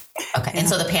 Okay, and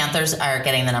so the Panthers are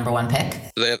getting the number 1 pick?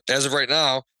 So as of right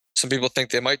now, some people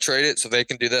think they might trade it, so they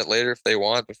can do that later if they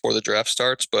want before the draft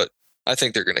starts, but I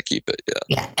think they're going to keep it,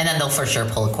 Yeah, and then they'll for sure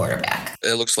pull a quarterback.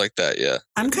 It looks like that, yeah.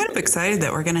 I'm kind of excited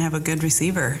that we're going to have a good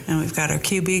receiver, and we've got our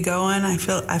QB going. I'm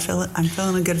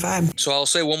feeling a good vibe. So I'll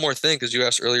say one more thing, because you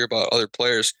asked earlier about other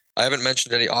players. I haven't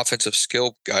mentioned any offensive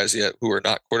skill guys yet who are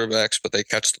not quarterbacks, but they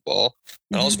catch the ball.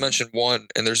 I'll just mention one,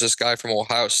 and there's this guy from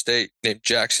Ohio State named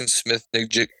Jackson Smith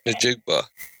Njigba,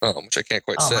 which I can't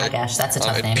quite say. Oh my gosh, that's a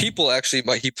tough and name. People actually,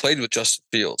 he played with Justin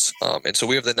Fields, and so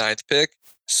we have the 9th pick.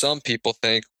 Some people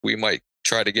think we might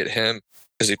try to get him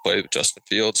because he played with Justin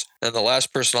Fields. And the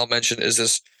last person I'll mention is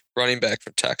this running back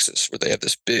from Texas, where they have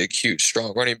this big, huge,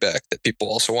 strong running back that people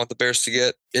also want the Bears to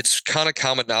get. It's kind of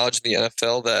common knowledge in the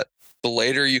NFL that the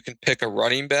later you can pick a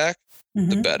running back,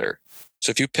 the better.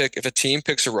 So if a team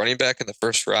picks a running back in the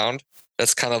first round,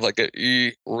 that's kind of like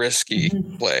a risky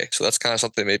play. So that's kind of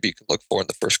something maybe you can look for in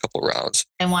the first couple rounds.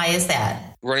 And why is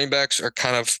that? Running backs are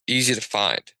kind of easy to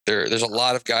find. There's a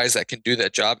lot of guys that can do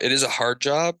that job. It is a hard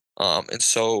job. And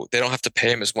so they don't have to pay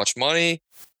them as much money.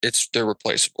 They're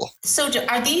replaceable. So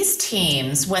are these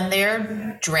teams, when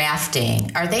they're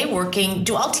drafting, are they working,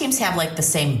 do all teams have like the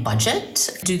same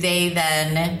budget? Do they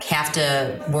then have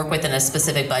to work within a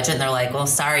specific budget and they're like, well,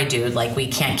 sorry, dude, like we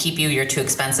can't keep you, you're too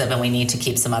expensive and we need to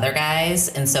keep some other guys.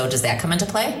 And so does that come into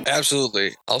play?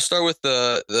 Absolutely. I'll start with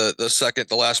the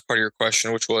last part of your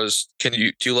question, which was,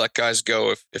 do you let guys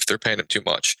go if they're paying them too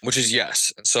much? Which is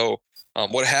yes. And so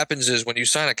what happens is when you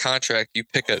sign a contract, you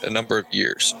pick a number of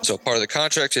years. So part of the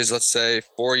contract is, let's say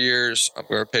 4 years, I'm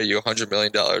going to pay you $100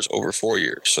 million over 4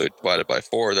 years. So divided by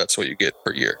 4, that's what you get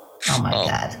per year. Oh my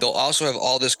God. They'll also have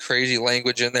all this crazy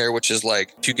language in there, which is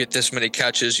like, if you get this many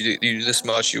catches, you do this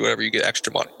much, you get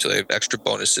extra money. So they have extra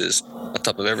bonuses on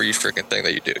top of every freaking thing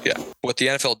that you do. Yeah. What the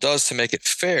NFL does to make it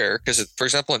fair, because for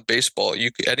example, in baseball,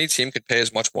 any team can pay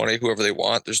as much money, whoever they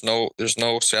want. There's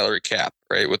no salary cap,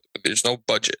 right? There's no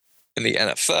budget. In the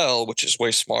NFL, which is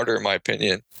way smarter in my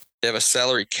opinion, they have a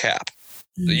salary cap.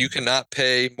 So you cannot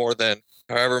pay more than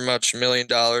however much $1 million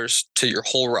to your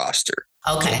whole roster.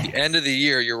 Okay. So at the end of the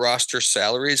year, your roster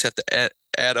salaries have to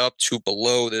add up to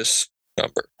below this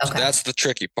number. Okay. So that's the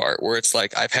tricky part, where it's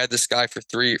like, I've had this guy for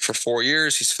 4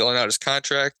 years. He's filling out his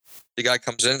contract. The guy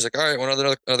comes in, he's like, all right,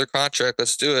 want another contract.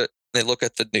 Let's do it. They look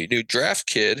at the new draft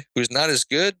kid who's not as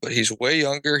good, but he's way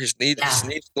younger. His need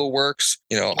still works.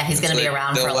 He's going to be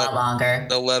around for a lot longer.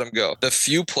 They'll let him go. The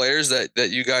few players that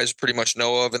you guys pretty much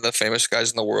know of and the famous guys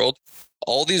in the world,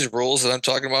 all these rules that I'm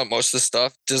talking about, most of the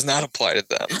stuff does not apply to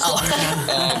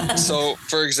them. So,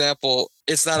 for example,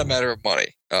 it's not a matter of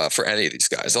money for any of these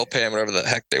guys. They'll pay them whatever the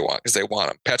heck they want because they want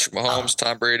them. Patrick Mahomes,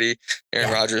 Tom Brady,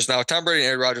 Aaron Rodgers. Now, Tom Brady and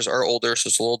Aaron Rodgers are older, so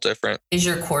it's a little different. Is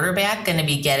your quarterback going to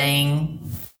be getting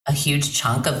a huge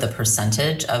chunk of the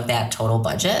percentage of that total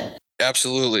budget?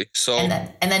 Absolutely. So, and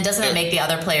then doesn't it make the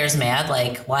other players mad?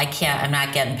 Like, why can't I'm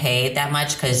not getting paid that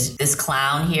much because this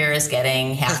clown here is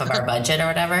getting half of our budget or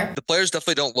whatever? The players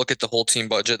definitely don't look at the whole team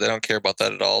budget. They don't care about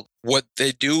that at all. What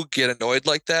they do get annoyed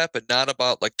like that, but not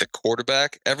about like the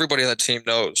quarterback. Everybody on the team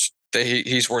knows that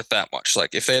he's worth that much.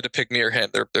 Like if they had to pick me or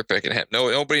him, they're picking him.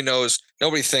 Nobody knows.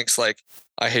 Nobody thinks like,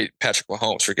 I hate Patrick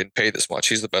Mahomes for getting paid this much.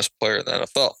 He's the best player in the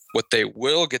NFL. What they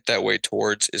will get that way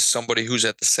towards is somebody who's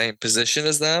at the same position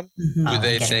as them, who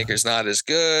they think is not as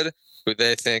good, who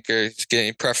they think is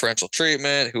getting preferential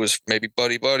treatment, who is maybe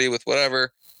buddy with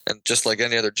whatever. And just like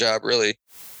any other job, really,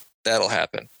 that'll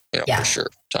happen, for sure,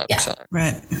 time to time.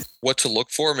 Right. What to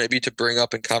look for, maybe to bring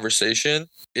up in conversation,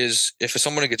 is if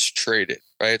someone gets traded,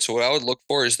 right? So what I would look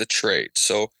for is the trade.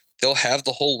 So they'll have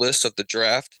the whole list of the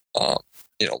draft,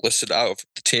 listed out of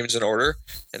the teams in order,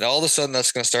 and all of a sudden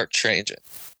that's going to start changing.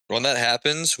 When that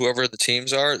happens, whoever the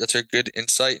teams are, that's a good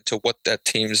insight into what that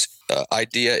team's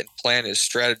idea and plan is,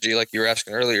 strategy, like you were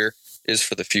asking earlier, is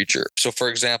for the future. So for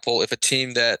example, if a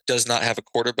team that does not have a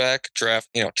quarterback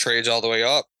trades all the way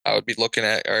up, I would be looking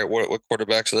at, all right, what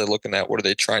quarterbacks are they looking at? What are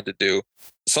they trying to do?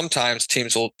 Sometimes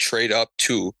teams will trade up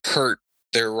to hurt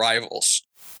their rivals,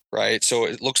 right? So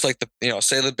it looks like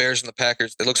say the Bears and the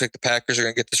Packers, it looks like the Packers are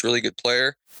going to get this really good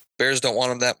player. Bears don't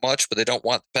want him that much, but they don't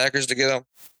want the Packers to get him.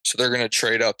 So they're going to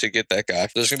trade up to get that guy.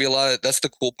 There's going to be that's the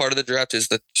cool part of the draft is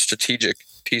the strategic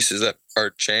pieces that are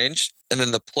changed. And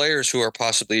then the players who are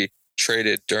possibly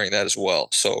traded during that as well.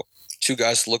 So 2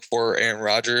 guys to look for, Aaron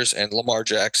Rodgers and Lamar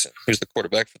Jackson, who's the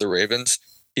quarterback for the Ravens.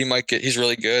 He's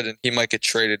really good, and he might get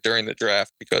traded during the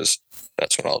draft because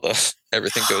that's when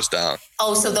everything goes down.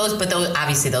 Oh, so those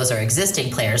obviously those are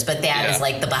existing players, but that is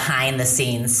like the behind the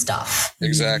scenes stuff.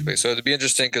 Exactly. So it'd be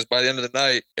interesting because by the end of the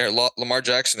night, Lamar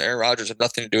Jackson and Aaron Rodgers have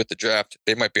nothing to do with the draft.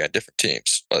 They might be on different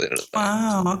teams by the end of the night.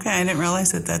 Wow. Okay. I didn't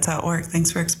realize that's how it worked.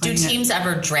 Thanks for explaining. Do teams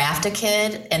ever draft a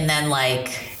kid and then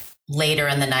later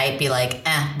in the night be like,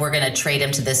 we're going to trade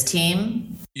him to this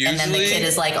team? And then the kid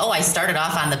is like, I started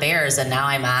off on the Bears and now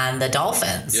I'm on the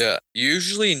Dolphins. Yeah.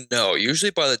 Usually, no. Usually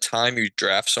by the time you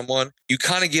draft someone, you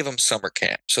kind of give them summer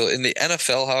camp. So in the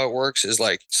NFL, how it works is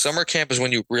summer camp is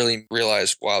when you really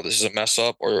realize, wow, this is a mess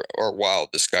up or wow,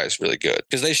 this guy's really good.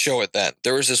 Because they show it then.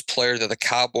 There was this player that the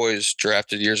Cowboys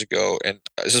drafted years ago. And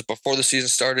this is before the season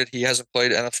started. He hasn't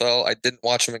played NFL. I didn't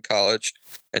watch him in college.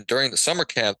 And during the summer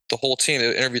camp, the whole team,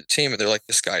 they interviewed the team and they're like,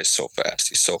 this guy is so fast.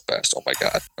 He's so fast. Oh my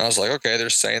God. And I was like, okay, they're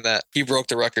saying that he broke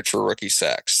the record for rookie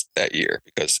sacks that year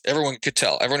because everyone could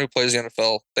tell. Everyone who plays the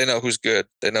NFL, they know who's good.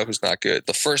 They know who's not good.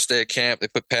 The first day of camp, they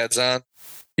put pads on,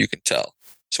 you can tell.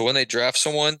 So when they draft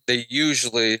someone, they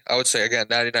usually, I would say, again,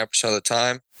 99% of the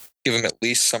time, give them at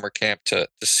least summer camp to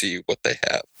see what they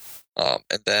have.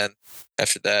 And then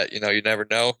after that, you never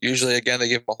know. Usually, again, they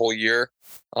give them a whole year.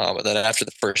 And then after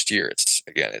the first year,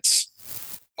 it's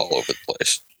all over the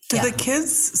place. Do the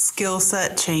kids' skill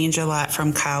set change a lot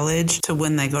from college to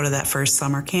when they go to that first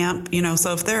summer camp?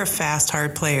 So if they're a fast,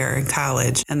 hard player in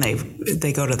college and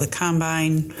they go to the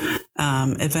combine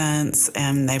events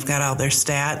and they've got all their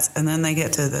stats and then they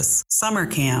get to this summer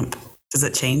camp, does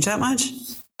it change that much?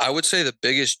 I would say the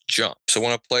biggest jump. So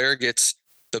when a player gets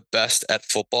the best at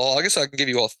football, I guess I can give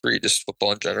you all 3, just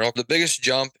football in general. The biggest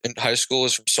jump in high school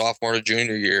is from sophomore to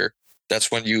junior year. That's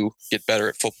when you get better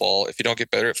at football. If you don't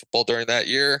get better at football during that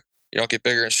year, you don't get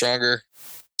bigger and stronger.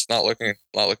 It's not looking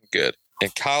good. In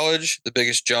college, the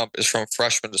biggest jump is from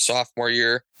freshman to sophomore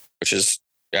year, which is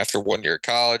after 1 year of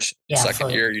college.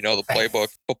 Second year, the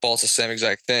playbook. Football is the same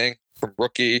exact thing. From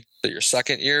rookie to your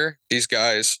second year, these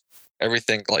guys,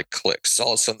 everything clicks.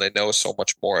 All of a sudden, they know so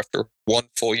much more after 1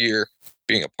 full year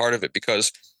being a part of it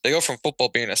because they go from football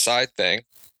being a side thing,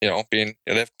 they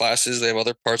have classes, they have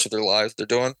other parts of their lives they're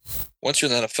doing. Once you're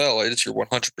in the NFL, it's your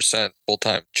 100%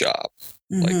 full-time job.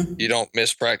 Mm-hmm. You don't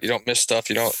miss practice, you don't miss stuff.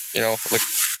 You don't,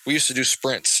 we used to do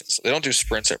sprints. So they don't do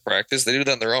sprints at practice. They do it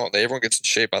on their own. Everyone gets in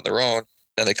shape on their own.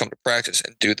 Then they come to practice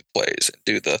and do the plays and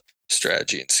do the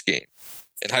strategy and scheme.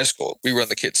 In high school, we run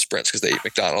the kids sprints because they eat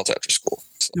McDonald's after school.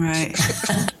 So. Right.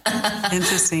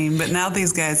 Interesting. But now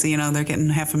these guys, they're getting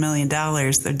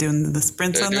 $500,000. They're doing the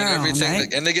sprints on their own,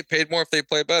 right? And they get paid more if they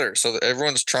play better. So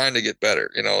everyone's trying to get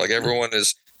better. Everyone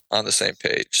is on the same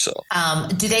page. So,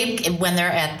 do they, when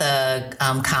they're at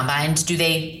the combine, do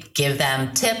they give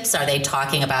them tips? Are they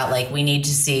talking about we need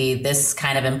to see this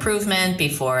kind of improvement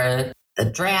before the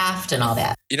draft and all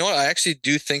that? You know what? I actually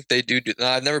do think they do.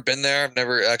 I've never been there. I've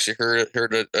never actually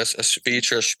heard a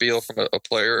speech or a spiel from a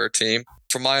player or a team.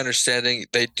 From my understanding,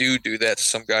 they do that to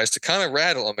some guys to kind of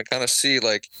rattle them and kind of see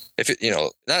if it,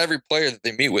 not every player that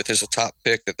they meet with is a top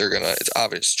pick that it's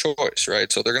obvious choice, right?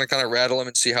 So they're going to kind of rattle them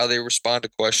and see how they respond to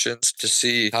questions to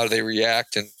see how they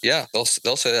react. And yeah, they'll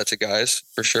say that to guys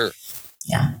for sure.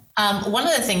 Yeah. One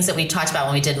of the things that we talked about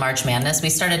when we did March Madness, we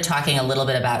started talking a little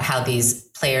bit about how these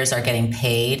players are getting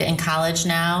paid in college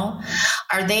now.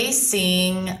 Are they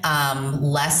seeing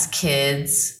less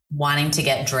kids wanting to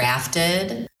get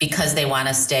drafted because they want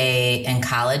to stay in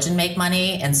college and make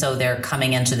money, and so they're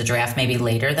coming into the draft maybe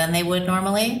later than they would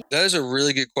normally? That is a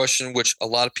really good question, which a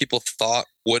lot of people thought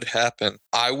would happen.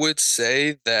 I would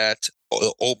say that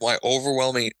my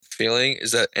overwhelming feeling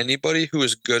is that anybody who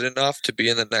is good enough to be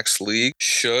in the next league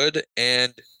should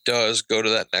and does go to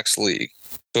that next league.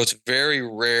 So it's very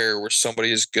rare where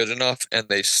somebody is good enough and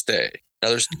they stay. Now,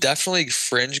 there's definitely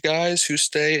fringe guys who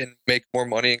stay and make more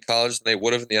money in college than they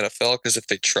would have in the NFL because if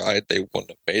they tried, they wouldn't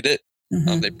have made it.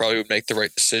 Mm-hmm. They probably would make the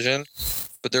right decision.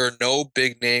 But there are no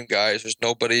big name guys. There's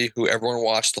nobody who everyone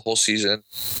watched the whole season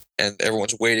and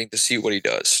everyone's waiting to see what he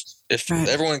does. If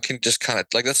everyone can just kind of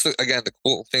that's the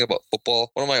cool thing about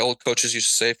football. One of my old coaches used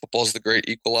to say football is the great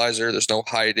equalizer. There's no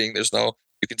hiding. There's no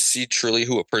you can see truly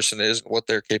who a person is and what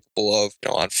they're capable of,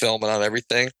 on film and on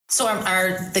everything. So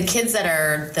are the kids that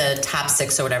are the top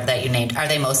 6 or whatever that you named, are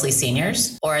they mostly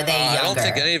seniors or are they younger? I don't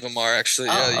think any of them are actually.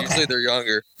 Okay. Usually they're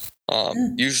younger.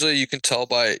 Usually you can tell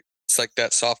by, it's like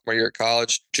that sophomore year of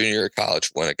college, junior year of college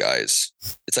when a guy is,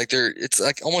 it's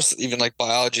like almost even like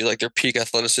biology, like their peak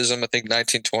athleticism. I think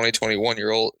 19, 20, 21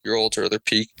 year olds are their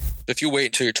peak. If you wait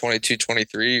until you're 22,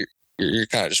 23, you're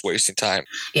kind of just wasting time.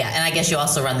 Yeah. And I guess you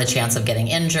also run the chance of getting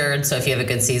injured. So if you have a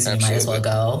good season, You might as well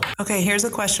go. Okay, here's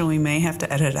a question we may have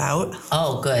to edit out.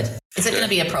 Oh, good. Is it going to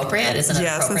be appropriate? Isn't it?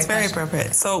 Yes, it's very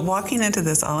appropriate. So walking into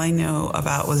this, all I knew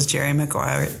about was Jerry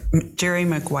Maguire,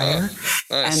 Nice.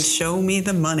 and Show Me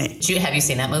the Money. Have you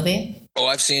seen that movie? Oh,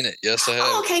 I've seen it. Yes, I have.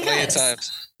 Oh, okay, Plenty good. of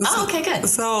times. Oh, okay, good.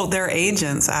 So their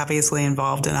agents obviously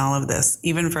involved in all of this,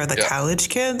 even for the college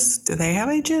kids. Do they have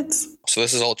agents? So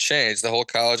this has all changed. The whole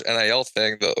college NIL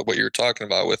thing, what you were talking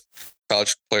about with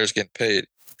college players getting paid.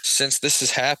 Since this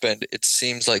has happened, it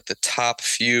seems like the top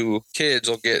few kids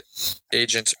will get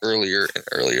agents earlier and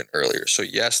earlier and earlier. So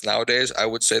yes, nowadays I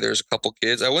would say there's a couple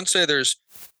kids. I wouldn't say there's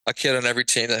a kid on every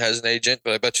team that has an agent,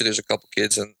 but I bet you there's a couple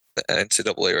kids in the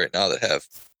NCAA right now that have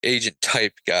agent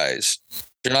type guys.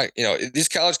 They're not, these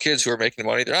college kids who are making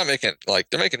money, they're making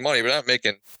money, but not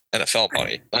making NFL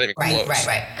money. Not even close.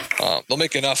 Right. They'll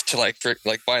make enough to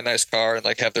buy a nice car and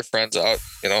have their friends out,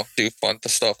 do fun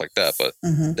stuff like that. But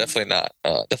definitely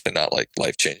not like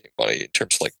life-changing money in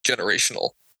terms of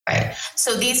generational. Right.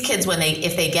 So these kids,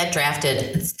 if they get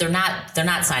drafted, they're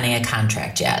not signing a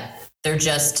contract yet. They're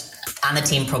just on the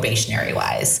team probationary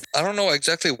wise. I don't know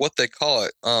exactly what they call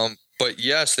it. But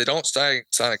yes, they don't sign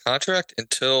a contract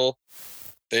until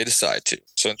they decide to.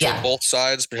 So until both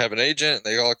sides have an agent and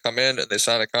they all come in and they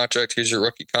sign a contract, here's your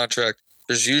rookie contract.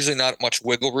 There's usually not much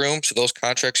wiggle room. So those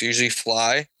contracts usually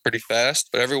fly pretty fast.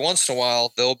 But every once in a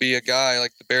while, there'll be a guy,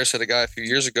 like the Bears had a guy a few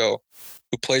years ago,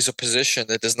 who plays a position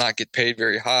that does not get paid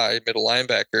very high, middle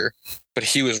linebacker, but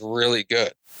he was really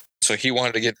good. So he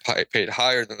wanted to get paid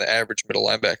higher than the average middle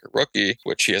linebacker rookie,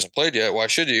 which he hasn't played yet. Why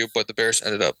should you? But the Bears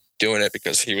ended up doing it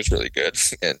because he was really good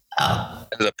and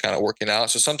ended up kind of working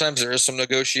out. So sometimes there is some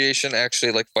negotiation,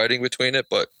 actually fighting between it.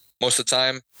 But most of the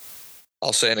time,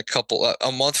 I'll say in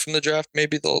a month from the draft,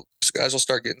 maybe these guys will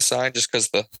start getting signed just because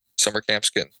the summer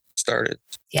camp's getting started.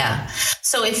 Yeah.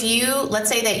 So if let's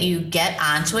say that you get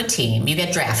onto a team, you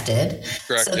get drafted.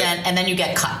 Correct. So then you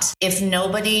get cut. If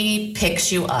nobody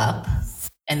picks you up,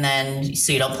 and then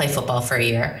so you don't play football for a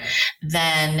year,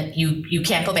 then you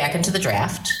can't go back into the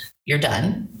draft. You're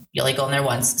done. You only go in there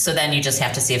once. So then you just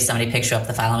have to see if somebody picks you up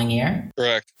the following year.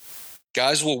 Correct.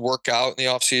 Guys will work out in the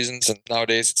off seasons, and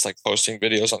nowadays it's posting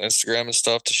videos on Instagram and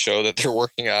stuff to show that they're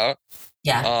working out.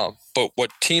 Yeah. But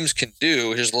what teams can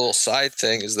do, here's a little side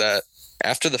thing, is that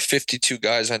after the 52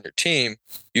 guys on your team,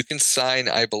 you can sign,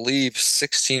 I believe,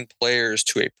 16 players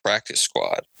to a practice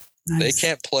squad. Nice. They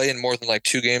can't play in more than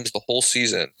 2 games the whole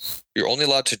season. You're only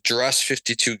allowed to dress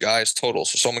 52 guys total.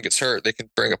 So if someone gets hurt, they can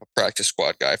bring up a practice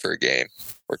squad guy for a game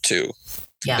or 2.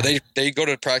 Yeah. But they go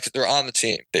to practice. They're on the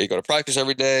team. They go to practice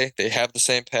every day. They have the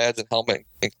same pads and helmet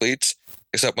and cleats,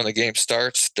 except when the game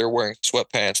starts, they're wearing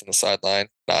sweatpants on the sideline,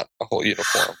 not a whole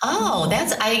uniform. Oh,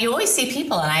 you always see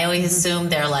people, and I always assume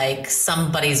they're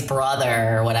somebody's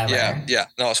brother or whatever. Yeah.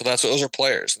 No, so those are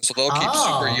players. And so they'll keep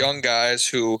super young guys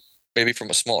who maybe from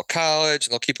a small college,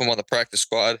 and they'll keep them on the practice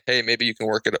squad. Hey, maybe you can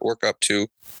work up to,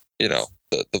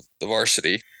 the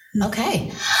varsity. Okay.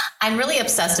 I'm really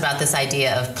obsessed about this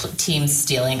idea of teams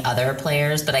stealing other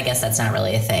players, but I guess that's not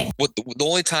really a thing. The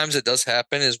only times it does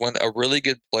happen is when a really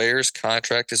good player's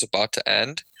contract is about to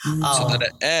end. So then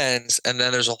it ends, and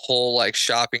then there's a whole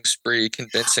shopping spree,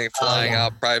 flying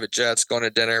out private jets, going to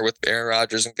dinner with Aaron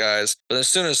Rodgers and guys. But as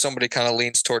soon as somebody kind of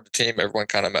leans toward the team, everyone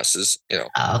kind of buzzes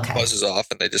off,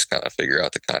 and they just kind of figure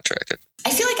out the contract. I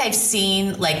feel like I've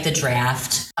seen the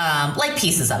draft,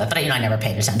 pieces of it, but I never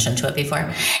paid attention to it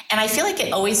before. And I feel like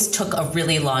it always took a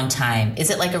really long time. Is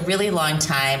it a really long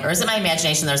time, or is it my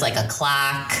imagination? There's a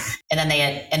clock, and then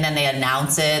they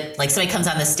announce it, somebody comes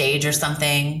on the stage or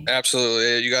something.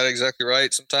 Absolutely, you got it exactly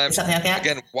right. Sometimes something like that.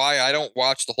 Again, why I don't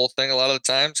watch the whole thing a lot of the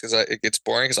times because it gets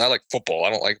boring. Because I like football. I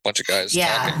don't like a bunch of guys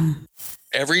talking.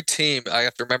 Every team, I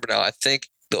have to remember now. I think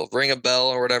they'll ring a bell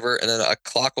or whatever, and then a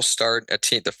clock will start.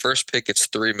 The first pick gets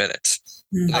 3 minutes.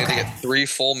 They get 3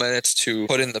 full minutes to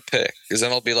put in the pick, because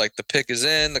then it'll be the pick is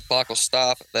in, the clock will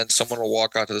stop, and then someone will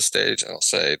walk onto the stage and they'll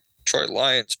say, Detroit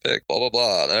Lions pick, blah, blah,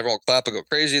 blah. And then everyone will clap and go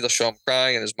crazy. They'll show him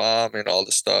crying and his mom and all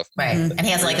this stuff. Right. And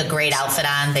he has a great outfit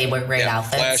on. They wear great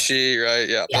outfits. Flashy, right?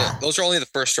 Yeah. Those are only the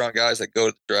first round guys that go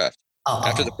to the draft.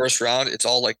 After the first round, it's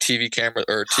all like TV camera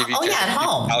or TV at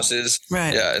home houses.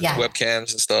 Right. Yeah, it's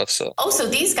webcams and stuff. So. Oh, so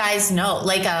these guys know,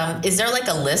 like, is there like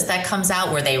a list that comes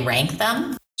out where they rank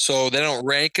them? So they don't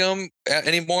rank them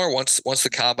anymore. Once the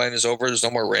combine is over, there's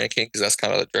no more ranking because that's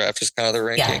kind of the draft is kind of the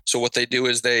ranking. Yeah. So what they do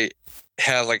is they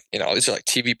have like, these are like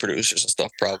TV producers and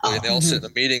stuff probably. And they all sit in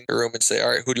the meeting room and say, all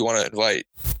right, who do you want to invite?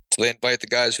 So they invite the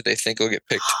guys who they think will get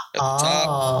picked at the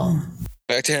top.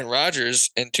 Back to Aaron Rodgers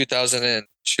in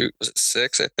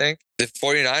 2006, I think. The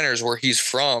 49ers, where he's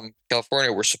from,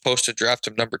 California, were supposed to draft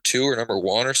him number 2 or number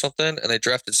 1 or something. And they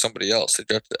drafted somebody else. They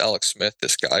drafted Alex Smith,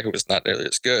 this guy who was not nearly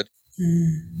as good.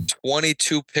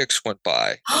 22 picks went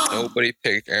by. Nobody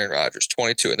picked Aaron Rodgers.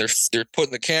 22, and they're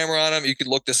putting the camera on him. You could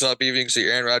look this up. Even you can see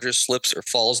Aaron Rodgers slips or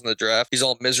falls in the draft. He's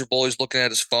all miserable. He's looking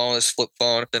at his phone, his flip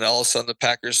phone. Then all of a sudden, the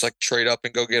Packers like trade up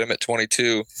and go get him at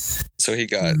 22. So he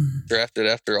got drafted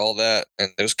after all that, and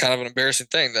it was kind of an embarrassing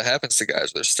thing that happens to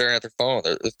guys. They're staring at their phone.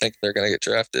 They're thinking they're going to get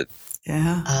drafted.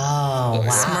 Yeah. Oh, wow.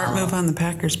 Smart move on the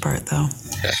Packers' part, though.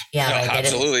 Yeah,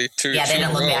 absolutely. They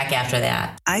didn't look back after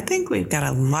that. I think we've got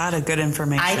a lot of good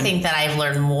information. I think that I've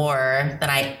learned more than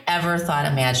I ever thought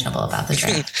imaginable about the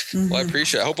draft. Well, I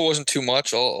appreciate it. I hope it wasn't too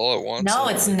much all at once. No,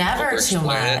 it's never too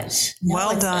much.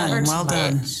 Well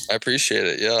done. I appreciate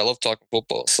it. Yeah, I love talking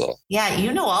football. So yeah,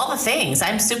 you know all the things.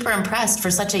 I'm super impressed for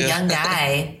such a young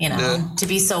guy, to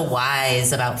be so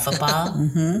wise about football.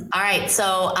 All right.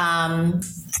 So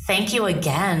thank you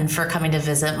again for coming to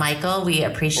visit, Michael. We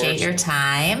appreciate your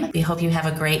time. We hope you have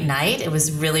a great night. It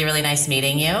was really, really nice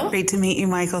meeting you. Great to meet you,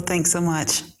 Michael. Thanks so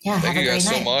much. Yeah, thank you guys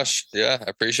so much. Yeah, I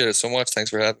appreciate it so much. Thanks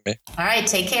for having me. All right,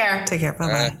 take care. Take care. Bye-bye.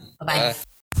 Right. Bye-bye.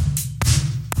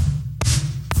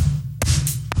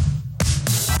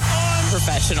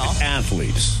 Professional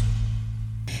athletes.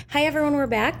 Hi, everyone. We're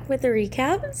back with a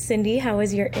recap. Cindy, how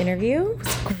was your interview?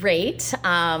 Great.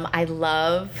 I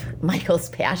love Michael's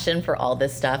passion for all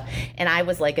this stuff. And I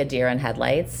was like a deer in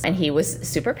headlights. And he was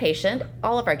super patient.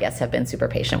 All of our guests have been super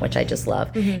patient, which I just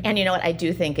love. And you know what? I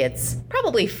do think it's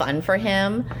probably fun for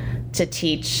him to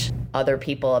teach other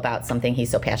people about something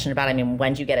he's so passionate about. I mean,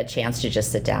 when do you get a chance to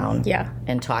just sit down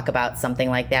and talk about something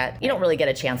like that? You don't really get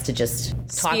a chance to just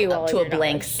talk to a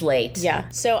blank slate. Yeah.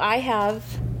 So I have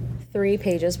 3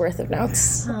 pages worth of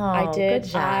notes. Oh, I did. Good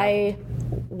job. I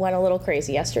went a little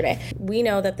crazy yesterday. We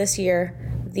know that this year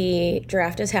the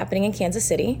draft is happening in Kansas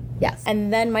City. Yes.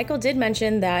 And then Michael did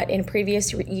mention that in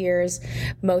previous years,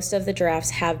 most of the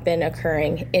drafts have been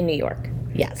occurring in New York.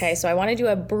 Yes. Okay, so I want to do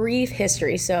a brief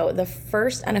history. So the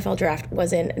first NFL draft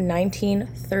was in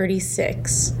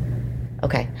 1936.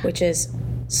 Okay. Which is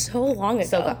so long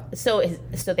ago. So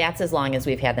that's as long as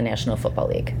we've had the National Football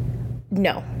League?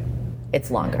 No. It's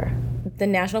longer. The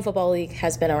National Football League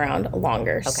has been around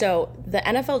longer. Okay. So the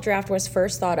NFL draft was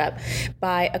first thought up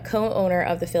by a co-owner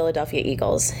of the Philadelphia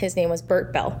Eagles. His name was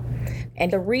Bert Bell.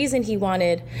 And the reason he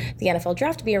wanted the NFL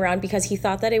draft to be around because he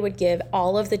thought that it would give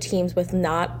all of the teams with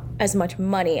not as much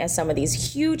money as some of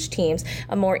these huge teams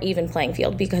a more even playing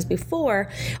field. Because before,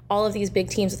 all of these big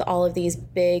teams with all of these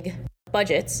big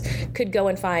budgets could go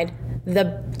and find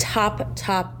the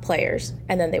top players,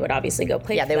 and then they would obviously go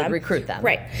play for them. Yeah, they would recruit them.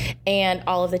 Right. And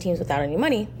all of the teams without any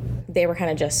money, they were kind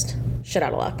of just shit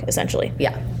out of luck, essentially.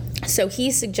 Yeah. So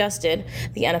he suggested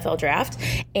the NFL draft,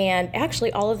 and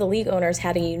actually all of the league owners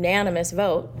had a unanimous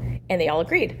vote, and they all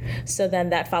agreed. So then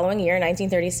that following year,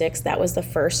 1936, that was the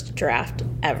first draft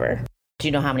ever. Do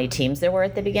you know how many teams there were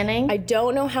at the beginning? I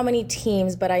don't know how many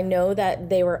teams, but I know that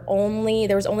there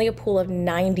was only a pool of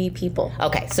 90 people.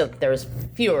 Okay, so there's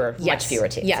much fewer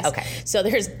teams. Yes. Okay. So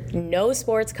there's no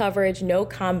sports coverage, no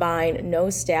combine, no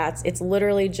stats. It's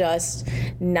literally just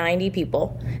 90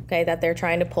 people, okay, that they're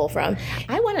trying to pull from.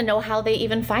 I want to know how they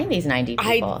even find these 90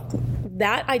 people.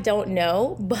 I don't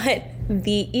know, but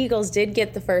the Eagles did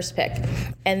get the first pick,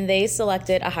 and they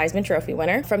selected a Heisman Trophy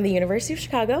winner from the University of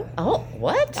Chicago. Oh,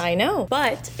 what? I know,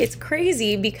 but it's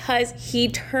crazy because he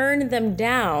turned them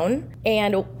down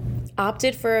and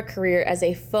opted for a career as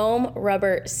a foam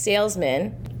rubber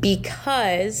salesman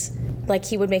because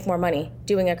he would make more money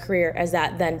doing a career as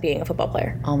that than being a football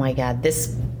player. Oh my God,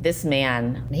 this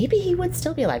man, maybe he would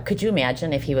still be alive. Could you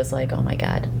imagine if he was like, oh my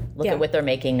God, look at what they're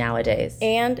making nowadays?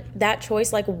 And that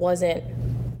choice wasn't,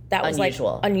 that was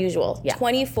unusual. Unusual. Yeah.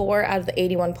 24 out of the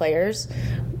 81 players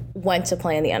went to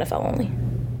play in the NFL only.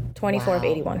 24 of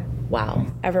 81. Wow.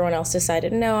 Everyone else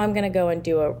decided, no, I'm going to go and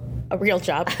do a real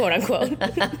job, quote unquote.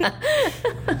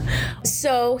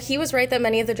 So he was right that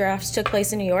many of the drafts took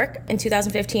place in New York. In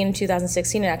 2015 and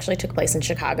 2016, it actually took place in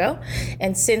Chicago.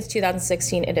 And since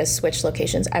 2016, it has switched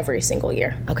locations every single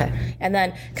year. Okay. And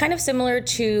then kind of similar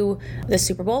to the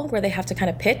Super Bowl where they have to kind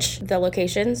of pitch the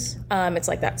locations. It's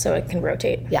like that, so it can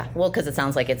rotate. Yeah, well, because it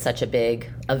sounds like it's such a big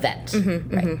event.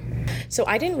 Right. So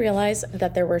I didn't realize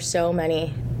that there were so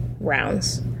many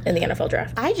rounds in the NFL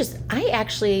draft. I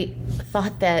actually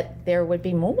thought that there would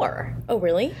be more. Oh,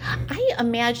 really? I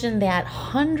imagine that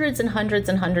hundreds and hundreds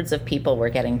and hundreds of people were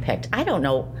getting picked. I don't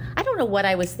know what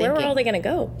I was thinking. Where were all they going to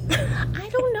go? I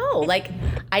don't know. Like,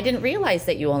 I didn't realize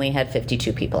that you only had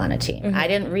 52 people on a team. I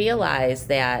didn't realize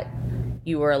that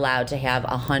you were allowed to have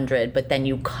 100, but then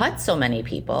you cut so many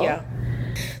people. Yeah.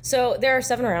 So there are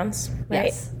 7 rounds, right?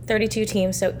 Yes. 32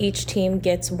 teams, so each team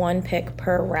gets 1 pick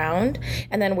per round.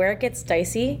 And then where it gets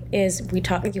dicey is you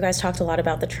guys talked a lot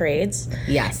about the trades.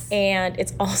 Yes. And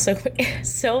it's also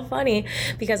so funny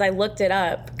because I looked it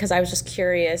up because I was just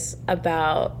curious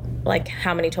about like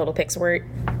how many total picks were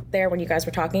there when you guys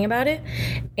were talking about it.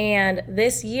 And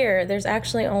this year, there's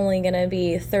actually only going to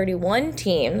be 31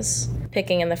 teams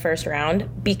picking in the first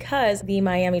round because the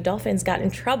Miami Dolphins got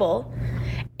in trouble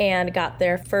and got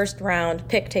their first round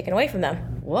pick taken away from them.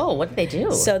 Whoa, what did they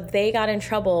do? So they got in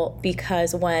trouble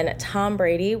because when Tom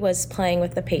Brady was playing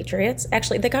with the Patriots,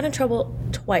 actually they got in trouble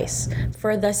twice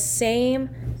for the same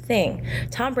thing.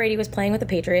 Tom Brady was playing with the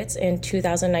Patriots in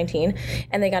 2019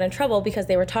 and they got in trouble because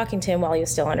they were talking to him while he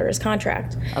was still under his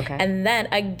contract. Okay. And then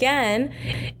again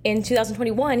in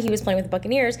 2021 he was playing with the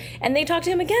Buccaneers and they talked to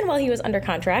him again while he was under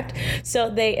contract. So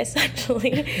they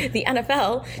essentially, the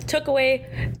NFL took away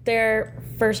their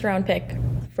first round pick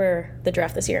for the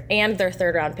draft this year and their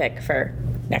third round pick for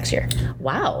next year.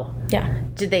 Wow. Yeah.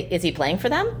 Is he playing for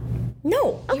them?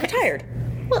 No, he retired.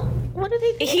 Well, what are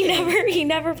they thinking? He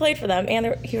never played for them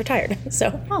and he retired.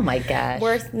 So Oh my gosh.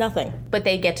 worth nothing. But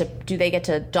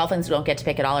Dolphins don't get to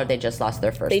pick at all, or they just lost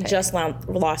their first They pick? just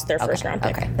lost their first round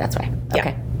pick. Okay, that's why. Yeah.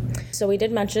 Okay. So we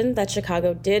did mention that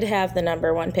Chicago did have the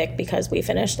number 1 pick because we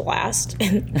finished last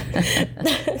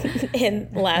in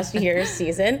last year's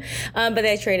season. But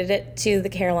they traded it to the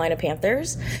Carolina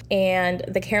Panthers. And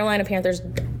the Carolina Panthers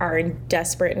are in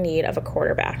desperate need of a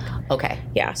quarterback. Okay.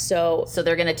 Yeah, so So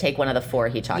they're going to take one of the 4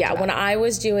 he talked about. yeah, when I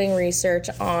was doing research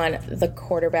on the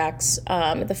quarterbacks,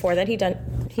 the 4 that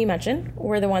he mentioned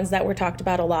were the ones that were talked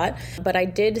about a lot. But I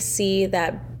did see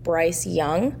that Bryce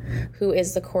Young, who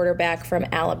is the quarterback from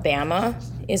Alabama,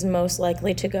 is most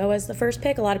likely to go as the first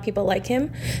pick. A lot of people like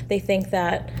him. They think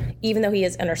that even though he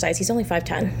is undersized, he's only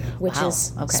 5'10", which Wow.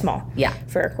 is Okay. small Yeah.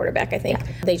 for a quarterback, I think.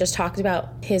 They just talked about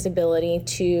his ability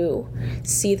to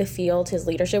see the field, his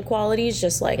leadership qualities,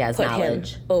 just like his put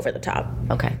knowledge. him over the top.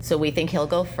 Okay. So we think he'll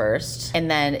go first. And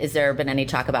then is there been any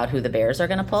talk about who the Bears are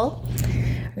going to pull?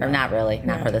 Or not really?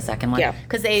 Not for the second one? Yeah.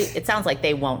 Because it sounds like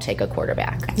they won't take a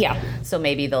quarterback. Yeah. So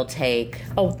maybe they'll take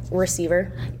A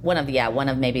receiver. one of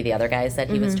maybe the other guys that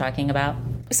he was talking about.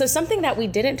 So something that we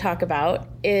didn't talk about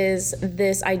is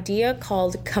this idea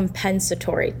called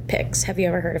compensatory picks. Have you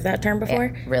ever heard of that term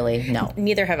before? Really? No.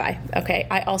 Neither have I. Okay.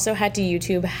 I also had to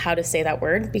YouTube how to say that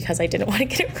word because I didn't want to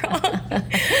get it wrong.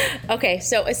 Okay.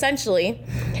 So essentially,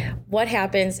 what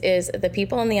happens is the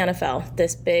people in the NFL,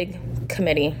 this big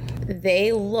committee,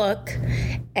 they look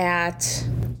at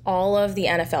all of the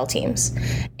NFL teams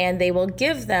and they will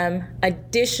give them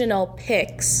additional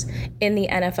picks in the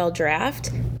NFL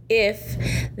draft if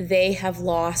they have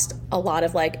lost a lot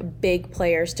of like big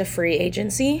players to free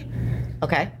agency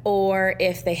Okay. or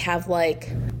if they have like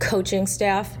coaching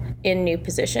staff in new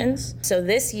positions. So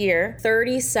this year,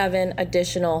 37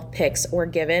 additional picks were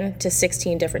given to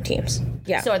 16 different teams.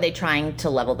 Yeah. So are they trying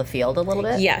to level the field a little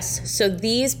bit? Yes. So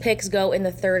these picks go in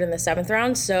the 3rd and the 7th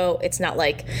round. So it's not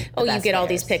like, oh, you best get all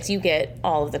these players. picks, you get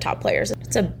all of the top players.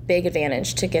 It's a big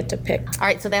advantage to get to pick. All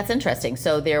right. So that's interesting.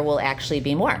 So there will actually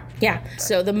be more. Yeah.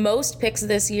 So the most picks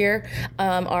this year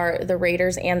are the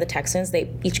Raiders and the Texans. They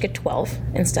each get 12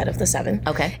 instead of the 7.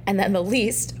 Okay. And then the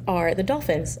least are the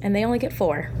Dolphins, and they only get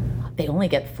 4. They only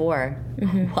get 4.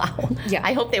 Wow. Yeah.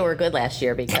 I hope they were good last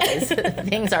year because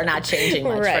things are not changing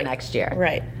much for Right. next year.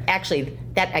 Right. Actually,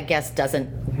 that I guess doesn't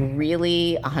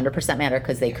really 100% matter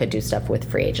because they could do stuff with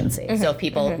free agency. So if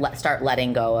people start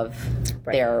letting go of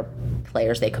their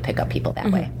players, they could pick up people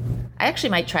that way. I actually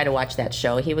might try to watch that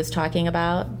show he was talking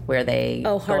about where they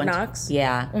Oh, go Hard into- Knocks?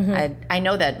 Yeah. I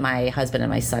know that my husband and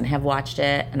my son have watched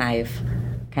it and I've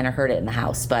kind of heard it in the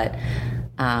house, but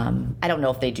I don't know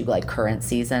if they do like current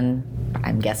season.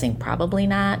 I'm guessing probably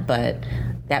not, but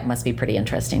that must be pretty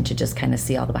interesting to just kind of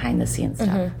see all the behind the scenes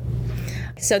stuff.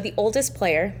 So the oldest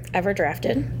player ever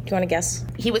drafted. Do you want to guess?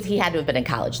 He had to have been in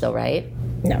college though, right?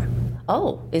 No.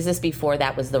 Oh, is this before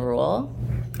that was the rule?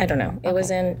 I don't know. It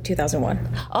was in 2001.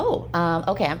 Oh,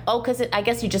 okay. Because I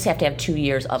guess you just have to have 2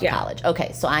 years of college.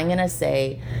 Okay, so I'm going to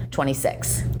say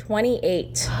 26.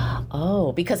 28.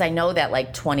 Oh, because I know that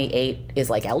like 28 is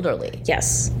like elderly.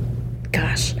 Yes.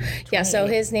 Gosh. Yeah, so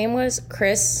his name was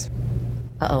Chris.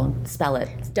 Uh-oh, spell it.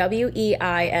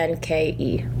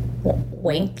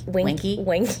 Winke. Winky?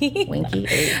 Winky.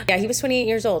 Yeah, he was 28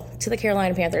 years old to the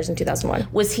Carolina Panthers in 2001.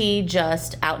 Was he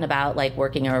just out and about, like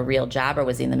working a real job, or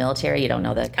was he in the military? You don't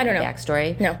know the I don't know.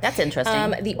 backstory? No. That's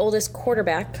interesting. The oldest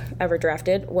quarterback ever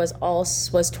drafted was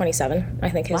 27. I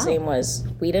think his name was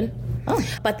Whedon. Oh.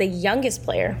 But the youngest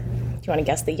player, do you want to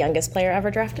guess the youngest player ever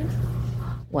drafted?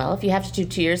 Well, if you have to do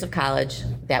 2 years of college,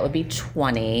 that would be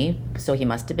 20. So he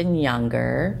must have been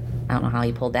younger. I don't know how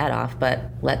he pulled that off, but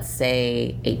let's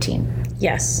say 18.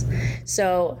 Yes.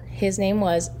 So his name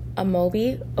was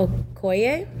Amobi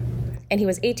Okoye, and he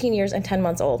was 18 years and 10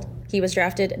 months old. He was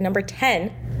drafted number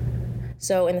 10,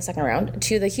 so in the second round,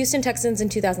 to the Houston Texans in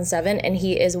 2007, and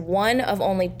he is one of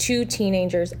only 2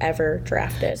 teenagers ever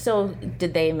drafted. So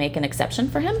did they make an exception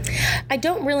for him? I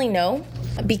don't really know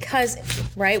because,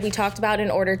 right, we talked about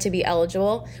in order to be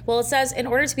eligible. Well, it says in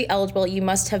order to be eligible, you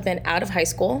must have been out of high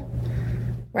school.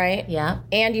 Right? Yeah.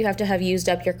 And you have to have used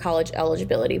up your college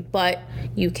eligibility, but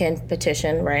you can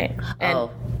petition, right? And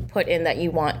put in that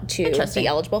you want to be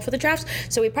eligible for the draft.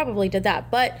 So we probably did that.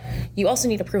 But you also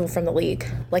need approval from the league.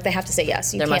 Like they have to say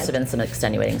yes. There must have been some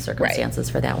extenuating circumstances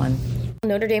for that one.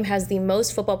 Notre Dame has the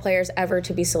most football players ever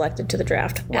to be selected to the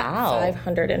draft. Wow. At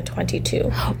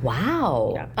 522.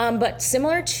 Wow. Yeah. But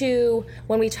similar to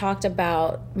when we talked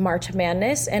about March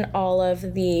Madness and all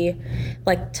of the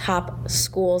like top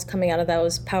schools coming out of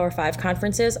those Power 5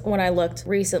 conferences, when I looked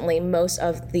recently, most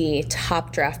of the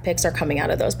top draft picks are coming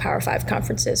out of those Power 5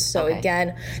 conferences. So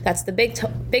again, that's the Big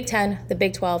 10, the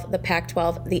Big 12, the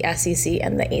Pac-12, the SEC,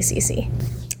 and the ACC.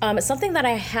 Something that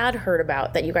I had heard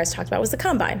about that you guys talked about was the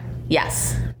Combine.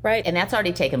 Yes. Right? And that's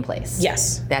already taken place.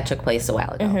 Yes. That took place a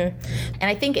while ago. Mm-hmm. And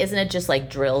I think, isn't it just like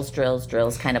drills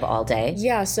kind of all day?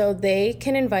 Yeah, so they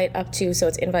can invite up to, so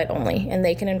it's invite only, and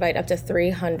they can invite up to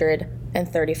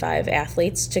 335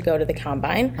 athletes to go to the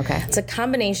Combine. Okay. It's a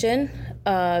combination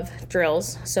of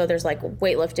drills. So there's like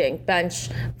weightlifting, bench,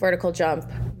 vertical jump,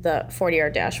 the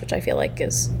 40-yard dash, which I feel like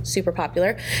is super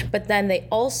popular. But then they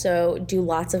also do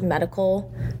lots of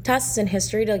medical tests and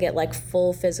history to get like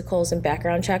full physicals and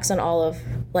background checks on all of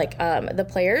like the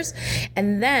players.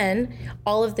 And then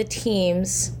all of the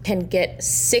teams can get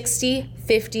 60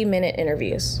 50-minute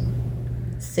interviews.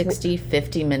 60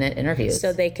 50-minute interviews.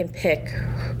 So they can pick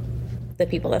the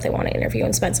people that they want to interview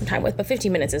and spend some time with. But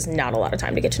 15 minutes is not a lot of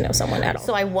time to get to know someone at all.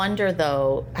 So I wonder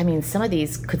though, I mean,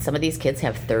 could some of these kids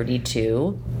have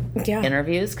 32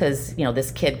 interviews? Because, you know, this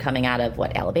kid coming out of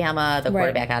Alabama, the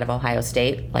quarterback out of Ohio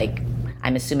State, like,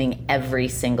 I'm assuming every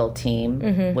single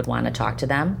team would want to talk to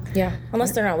them. Yeah,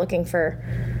 unless they're not looking for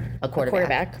a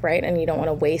quarterback, right? And you don't want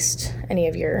to waste any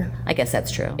of your I guess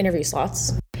that's true. interview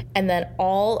slots. And then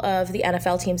all of the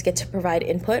NFL teams get to provide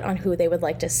input on who they would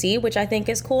like to see, which I think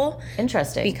is cool.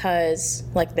 Interesting. Because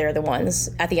like they're the ones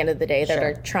at the end of the day that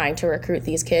are trying to recruit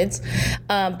these kids.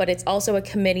 But it's also a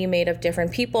committee made of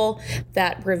different people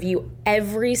that review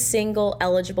every single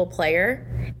eligible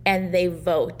player and they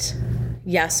vote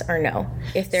yes or no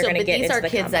if they're going to get into the These are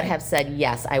kids Combine. that have said,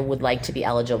 yes, I would like to be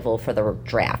eligible for the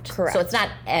draft. Correct. So it's not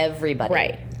everybody.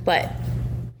 Right. But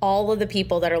all of the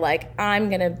people that are like, I'm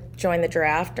going to join the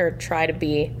draft or try to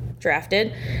be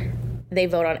drafted, they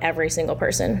vote on every single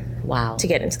person. Wow. To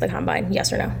get into the Combine,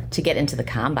 yes or no? To get into the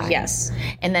Combine. Yes.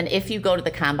 And then if you go to the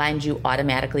Combine, do you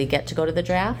automatically get to go to the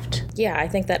draft? Yeah, I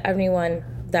think that anyone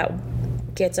that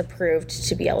gets approved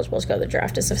to be eligible to go to the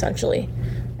draft is essentially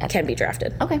can be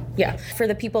drafted. Okay. Yeah. For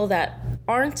the people that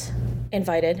aren't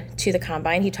invited to the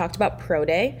Combine, he talked about Pro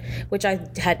Day, which I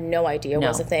had no idea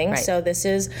was a thing. Right. So this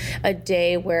is a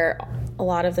day where a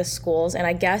lot of the schools, and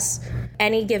I guess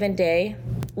any given day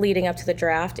leading up to the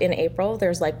draft in April,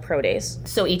 there's like pro days.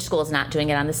 So each school is not doing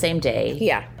it on the same day.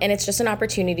 Yeah, and it's just an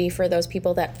opportunity for those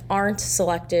people that aren't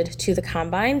selected to the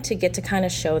Combine to get to kind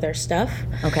of show their stuff.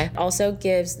 Okay. Also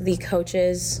gives the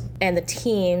coaches and the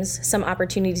teams some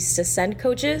opportunities to send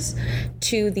coaches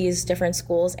to these different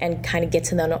schools and kind of get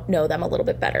to know them a little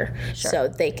bit better. Sure. So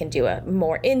they can do a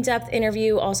more in-depth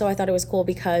interview. Also, I thought it was cool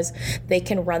because they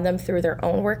can run them through their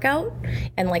own workout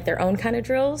and like their own kind of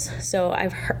drills. So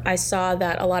I saw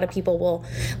that a lot of people will,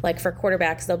 like for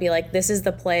quarterbacks, they'll be like, this is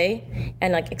the play,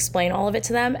 and like explain all of it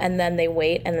to them, and then they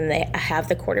wait, and then they have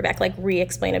the quarterback like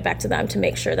re-explain it back to them to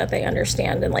make sure that they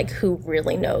understand and like who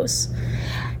really knows.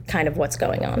 kind of what's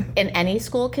going on. And any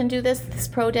school can do this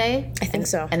pro day? I think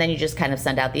so. And then you just kind of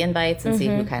send out the invites and see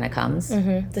who kind of comes?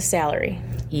 The salary.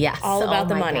 Yes. All about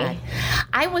the my money.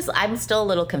 God. I'm still a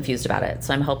little confused about it,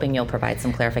 so I'm hoping you'll provide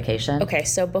some clarification. Okay,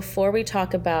 so before we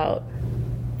talk about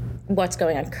what's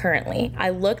going on currently, I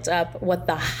looked up what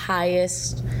the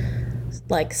highest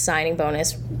signing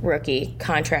bonus rookie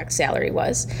contract salary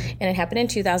was, and it happened in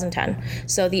 2010.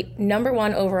 So the number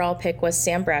 1 overall pick was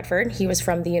Sam Bradford. He was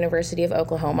from the University of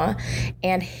Oklahoma,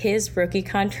 and his rookie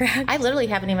contract, I literally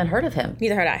haven't even heard of him.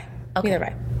 neither had I. Okay. Neither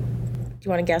have I. Do you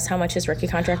want to guess how much his rookie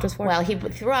contract was for? Well, he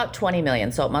threw out $20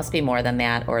 million, so it must be more than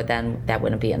that, or then that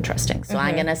wouldn't be interesting. So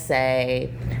I'm going to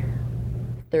say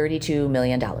 $32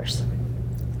 million.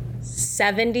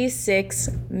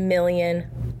 $76 million.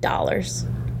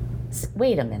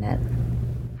 Wait a minute.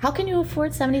 How can you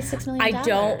afford $76 million? I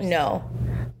don't know,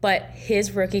 but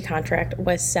his rookie contract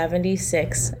was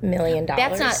 $76 million.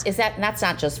 That's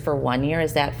not just for 1 year.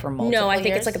 Is that for multiple No, I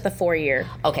think years? it's the 4-year.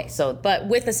 Okay, so But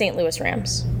with the St. Louis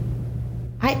Rams.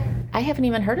 I haven't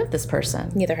even heard of this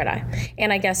person. Neither had I.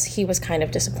 And I guess he was kind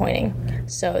of disappointing.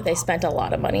 So they spent a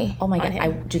lot of money. Oh my on God.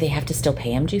 him. Do they have to still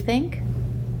pay him, do you think?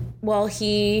 Well,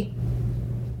 he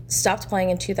stopped playing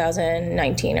in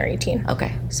 2019 or 18.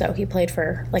 Okay. So he played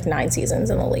for 9 seasons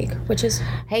in the league, which is,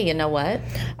 Hey, you know what?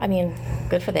 I mean,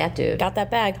 Good for that dude. got that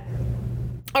bag.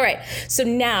 All right, so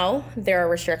now there are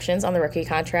restrictions on the rookie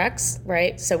contracts,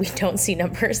 right? So we don't see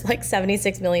numbers like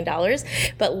 $76 million.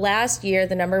 But last year,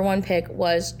 the number 1 pick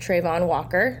was Trayvon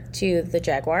Walker to the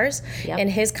Jaguars. Yep. And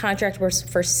his contract was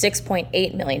for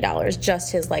 $6.8 million,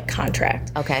 just his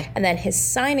contract. Okay. And then his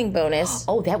signing bonus,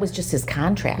 Oh, that was just his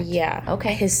contract. yeah.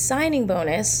 Okay. His signing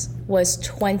bonus was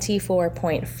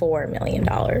 $24.4 million.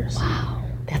 Wow.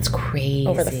 That's crazy.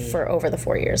 Over the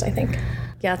 4 years, I think.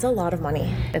 Yeah, it's a lot of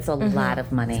money. It's a lot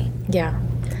of money. Yeah.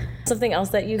 Something else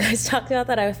that you guys talked about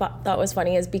that I thought was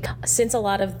funny is because since a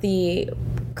lot of the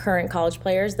current college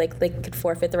players, they could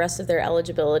forfeit the rest of their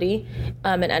eligibility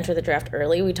and enter the draft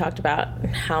early. We talked about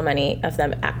how many of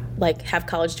them have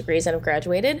college degrees and have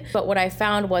graduated. But what I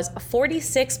found was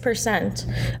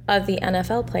 46% of the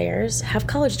NFL players have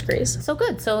college degrees. So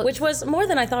good. So Which was more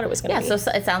than I thought it was going to yeah, be.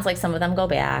 so it sounds like some of them go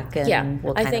back and Yeah,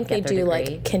 will I kind think of they get their do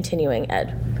degree. continuing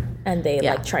ed, and they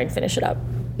Yeah. try and finish it up.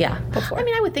 Yeah. before. I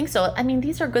mean, I would think so. I mean,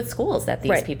 these are good schools that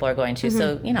these Right. people are going to.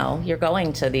 So, you're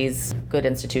going to these good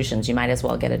institutions. You might as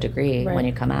well get a degree Right. when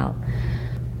you come out.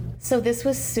 So this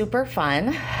was super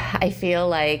fun. I feel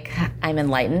like I'm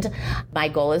enlightened. My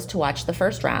goal is to watch the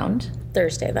first round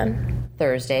Thursday then.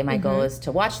 Thursday. My goal is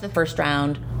to watch the first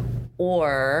round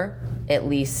or at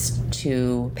least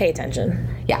to Pay attention.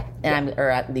 or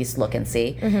at least look and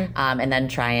see, and then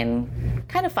try and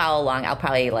kind of follow along. I'll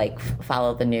probably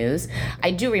follow the news.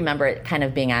 I do remember it kind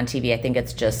of being on TV. I think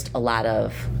it's just a lot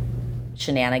of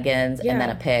shenanigans and then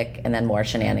Yeah. a pick and then more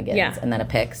shenanigans Yeah. and then a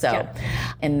pick. So, Yeah.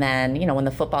 and then, when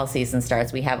the football season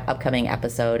starts, we have upcoming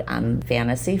episode on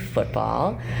fantasy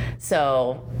football.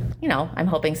 So, I'm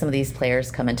hoping some of these players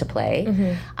come into play.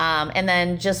 And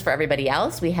then just for everybody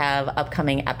else, we have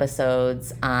upcoming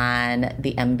episodes on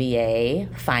the NBA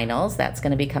finals. That's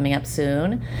going to be coming up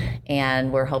soon.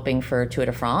 And we're hoping for Tour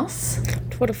de France.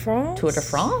 Tour de France? Tour de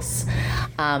France.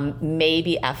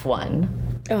 Maybe F1.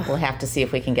 Ugh. We'll have to see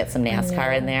if we can get some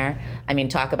NASCAR in there. I mean,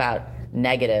 talk about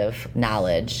negative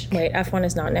knowledge. Wait, F1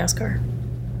 is not NASCAR.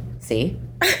 See?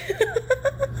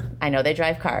 I know they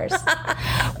drive cars.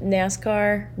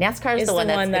 NASCAR. NASCAR is Is the one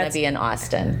the that's one going to that's- be in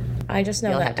Austin. I just know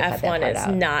You'll that have to cut that F1 part is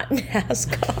out. not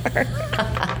NASCAR.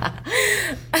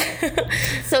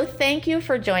 So thank you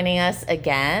for joining us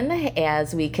again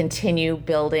as we continue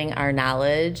building our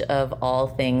knowledge of all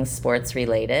things sports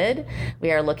related.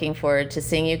 We are looking forward to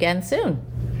seeing you again soon.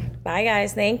 Bye,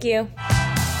 guys. Thank you.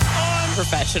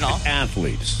 Professional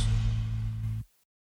Athletes.